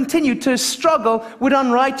 we will continue to struggle with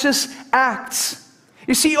unrighteous acts.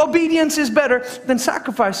 You see, obedience is better than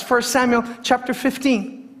sacrifice. 1 Samuel chapter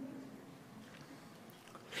 15.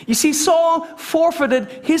 You see, Saul forfeited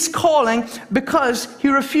his calling because he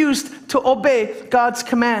refused to obey God's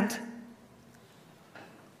command.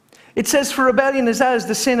 It says, for rebellion is as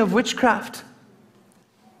the sin of witchcraft.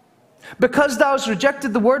 Because thou hast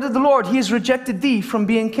rejected the word of the Lord, he has rejected thee from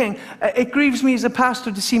being king. It grieves me as a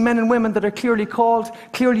pastor to see men and women that are clearly called,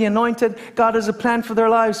 clearly anointed. God has a plan for their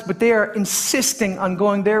lives, but they are insisting on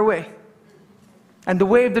going their way. And the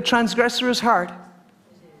way of the transgressor is hard.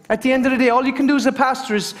 At the end of the day, all you can do as a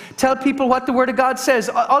pastor is tell people what the word of God says.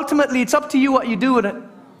 Ultimately, it's up to you what you do with it.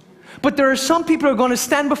 But there are some people who are going to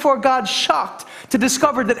stand before God shocked to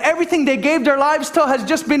discover that everything they gave their lives to has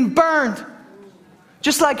just been burned.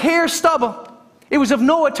 Just like hair stubble. It was of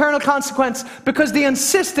no eternal consequence because they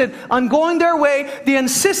insisted on going their way. They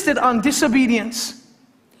insisted on disobedience.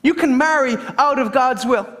 You can marry out of God's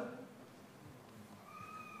will.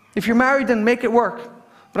 If you're married, then make it work.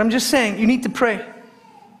 But I'm just saying, you need to pray.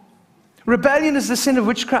 Rebellion is the sin of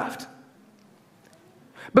witchcraft.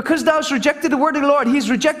 Because thou hast rejected the word of the Lord, he has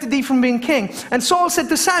rejected thee from being king. And Saul said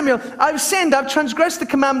to Samuel, I've sinned, I've transgressed the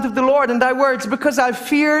commandment of the Lord and thy words, because I've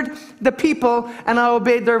feared the people and I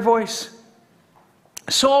obeyed their voice.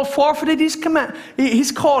 Saul forfeited his command,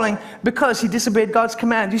 his calling, because he disobeyed God's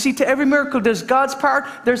command. You see, to every miracle there's God's part,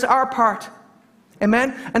 there's our part.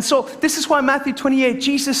 Amen? And so this is why Matthew 28,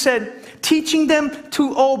 Jesus said, teaching them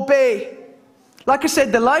to obey. Like I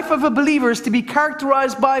said, the life of a believer is to be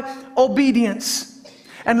characterized by obedience.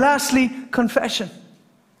 And lastly, confession.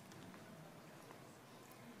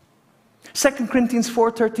 2 Corinthians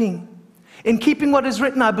 4:13. In keeping what is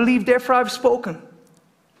written, I believe, therefore I have spoken.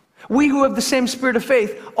 We who have the same spirit of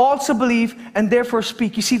faith also believe and therefore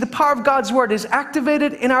speak. You see, the power of God's word is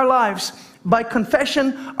activated in our lives by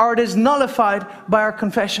confession, or it is nullified by our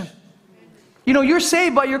confession. You know, you're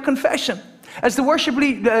saved by your confession. As the worship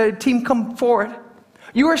team come forward,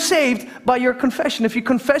 you are saved by your confession. If you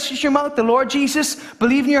confess with your mouth the Lord Jesus,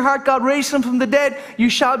 believe in your heart God raised him from the dead, you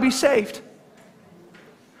shall be saved.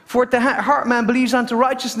 For with the heart man believes unto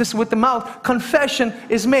righteousness, with the mouth confession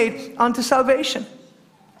is made unto salvation.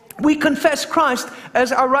 We confess Christ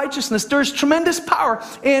as our righteousness. There's tremendous power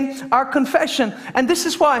in our confession. And this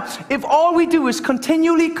is why, if all we do is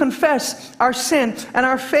continually confess our sin and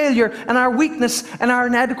our failure and our weakness and our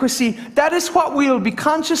inadequacy, that is what we'll be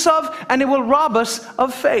conscious of, and it will rob us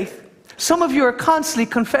of faith. Some of you are constantly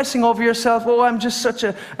confessing over yourself, oh, I'm just such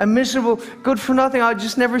a miserable, good for nothing. I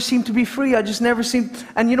just never seem to be free. I just never seem...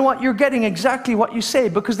 And you know what? You're getting exactly what you say,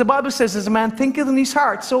 because the Bible says, as a man thinketh in his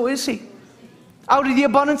heart, so is he. Out of the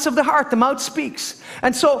abundance of the heart, the mouth speaks.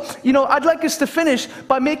 And so, you know, I'd like us to finish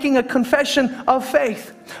by making a confession of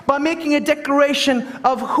faith, by making a declaration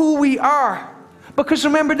of who we are. Because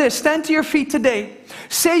remember this, stand to your feet today.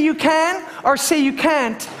 Say you can or say you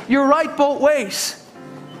can't. You're right both ways.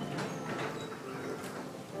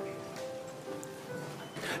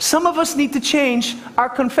 Some of us need to change our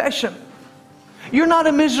confession. You're not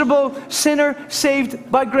a miserable sinner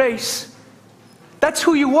saved by grace. That's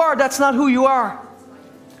who you are, that's not who you are.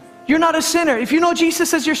 You're not a sinner. If you know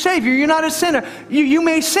Jesus as your Savior, you're not a sinner. You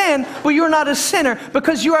may sin, but you're not a sinner,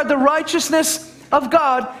 because you are the righteousness of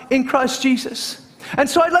God in Christ Jesus. And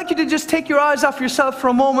so I'd like you to just take your eyes off yourself for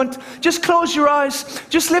a moment. Just close your eyes.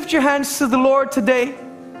 Just lift your hands to the Lord today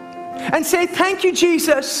and say, thank you,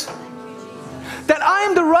 Jesus, that I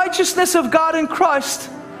am the righteousness of God in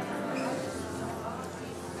Christ.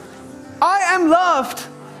 I am loved.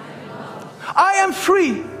 I am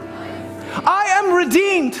free. I am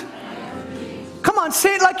redeemed. Come on,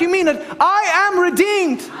 say it like you mean it. I am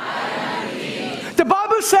redeemed. The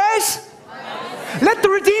Bible says, let the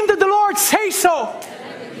redeemed of the Lord say so.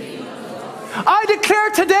 I declare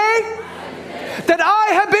today that I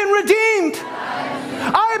have been redeemed.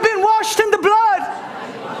 I have been washed in the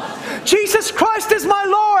blood. Jesus Christ is my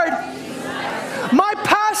Lord. My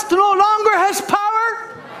past no longer has power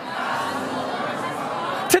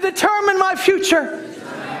to determine my future.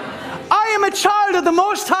 I am a child of the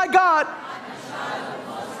Most High God.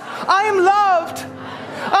 I am loved.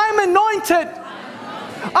 I am anointed.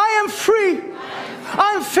 I am free.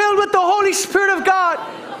 I am filled with the Holy Spirit of God.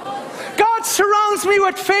 God surrounds me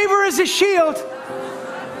with favor as a shield.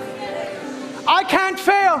 I can't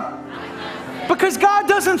fail, because God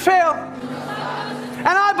doesn't fail. And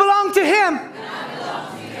I belong to Him.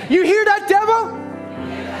 You hear that, devil?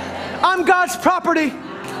 I'm God's property.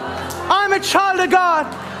 I'm a child of God.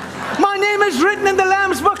 My name is written in the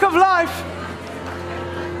Lamb's Book of Life.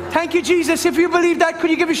 Thank you, Jesus. If you believe that, could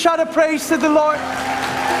you give a shout of praise to the Lord?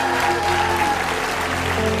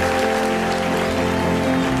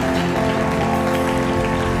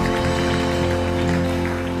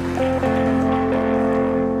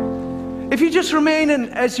 If you just remain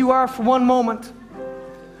as you are for one moment,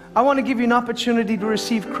 I want to give you an opportunity to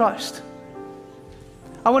receive Christ.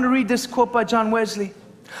 I want to read this quote by John Wesley.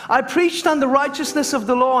 I preached on the righteousness of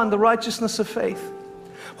the law and the righteousness of faith.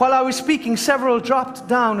 While I was speaking, several dropped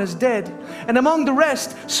down as dead. And among the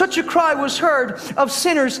rest, such a cry was heard of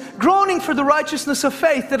sinners groaning for the righteousness of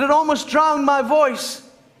faith that it almost drowned my voice.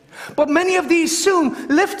 But many of these soon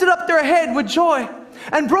lifted up their head with joy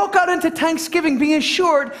and broke out into thanksgiving, being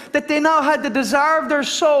assured that they now had the desire of their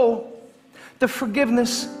soul, the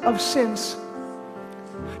forgiveness of sins.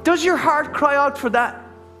 Does your heart cry out for that?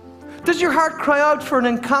 Does your heart cry out for an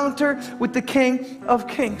encounter with the King of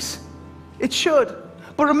Kings? It should.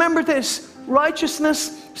 But remember this,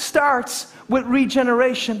 righteousness starts with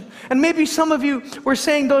regeneration. And maybe some of you were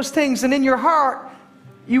saying those things, and in your heart,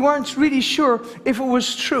 you weren't really sure if it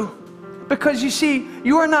was true. Because you see,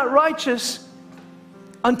 you are not righteous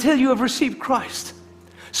until you have received Christ.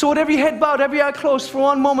 So with every head bowed, every eye closed for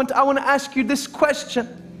one moment, I want to ask you this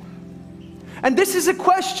question. And this is a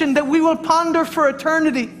question that we will ponder for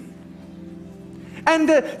eternity. And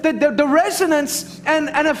the resonance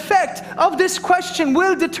and effect of this question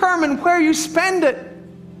will determine where you spend it.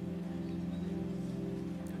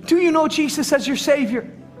 Do you know Jesus as your Savior?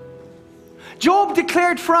 Job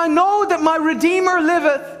declared, "For I know that my Redeemer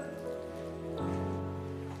liveth."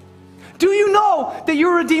 Do you know that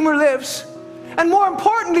your Redeemer lives? And more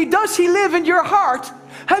importantly, does He live in your heart?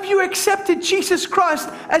 Have you accepted Jesus Christ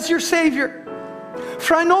as your Savior?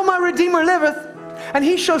 "For I know my Redeemer liveth, and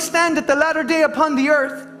He shall stand at the latter day upon the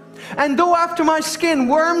earth. And though after my skin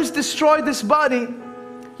worms destroy this body,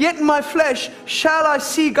 yet in my flesh shall I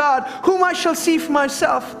see God, whom I shall see for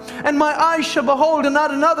myself, and my eyes shall behold and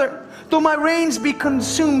not another, though my reins be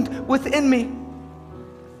consumed within me."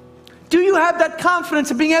 Do you have that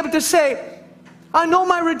confidence of being able to say, "I know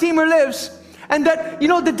my Redeemer lives, and that,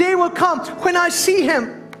 the day will come when I see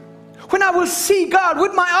Him, when I will see God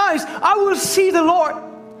with my eyes, I will see the Lord,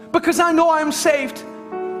 because I know I am saved"?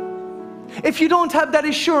 If you don't have that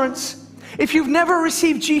assurance, if you've never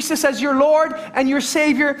received Jesus as your Lord and your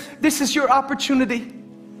Savior, this is your opportunity.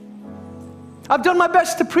 I've done my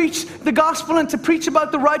best to preach the gospel and to preach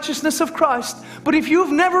about the righteousness of Christ. But if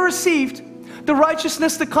you've never received the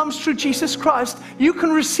righteousness that comes through Jesus Christ, you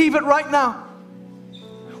can receive it right now.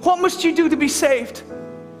 What must you do to be saved?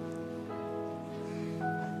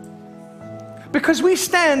 Because we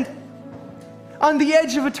stand on the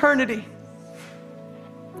edge of eternity.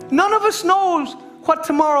 None of us knows what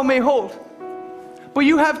tomorrow may hold. But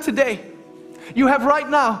you have today. You have right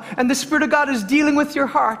now. And the Spirit of God is dealing with your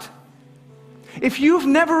heart. If you've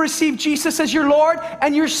never received Jesus as your Lord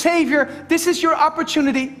and your Savior, this is your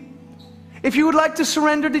opportunity. If you would like to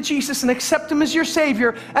surrender to Jesus and accept Him as your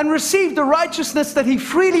Savior and receive the righteousness that He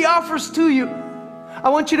freely offers to you, I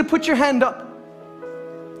want you to put your hand up.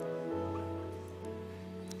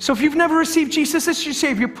 So if you've never received Jesus as your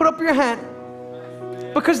Savior, put up your hand.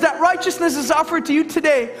 Because that righteousness is offered to you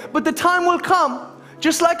today. But the time will come,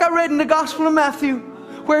 just like I read in the Gospel of Matthew,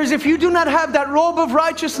 whereas if you do not have that robe of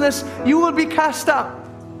righteousness, you will be cast out.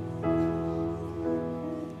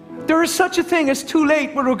 There is such a thing as too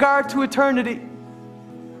late with regard to eternity.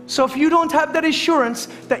 So if you don't have that assurance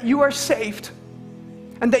that you are saved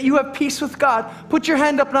and that you have peace with God, put your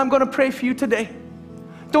hand up and I'm going to pray for you today.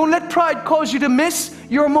 Don't let pride cause you to miss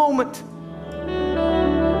your moment.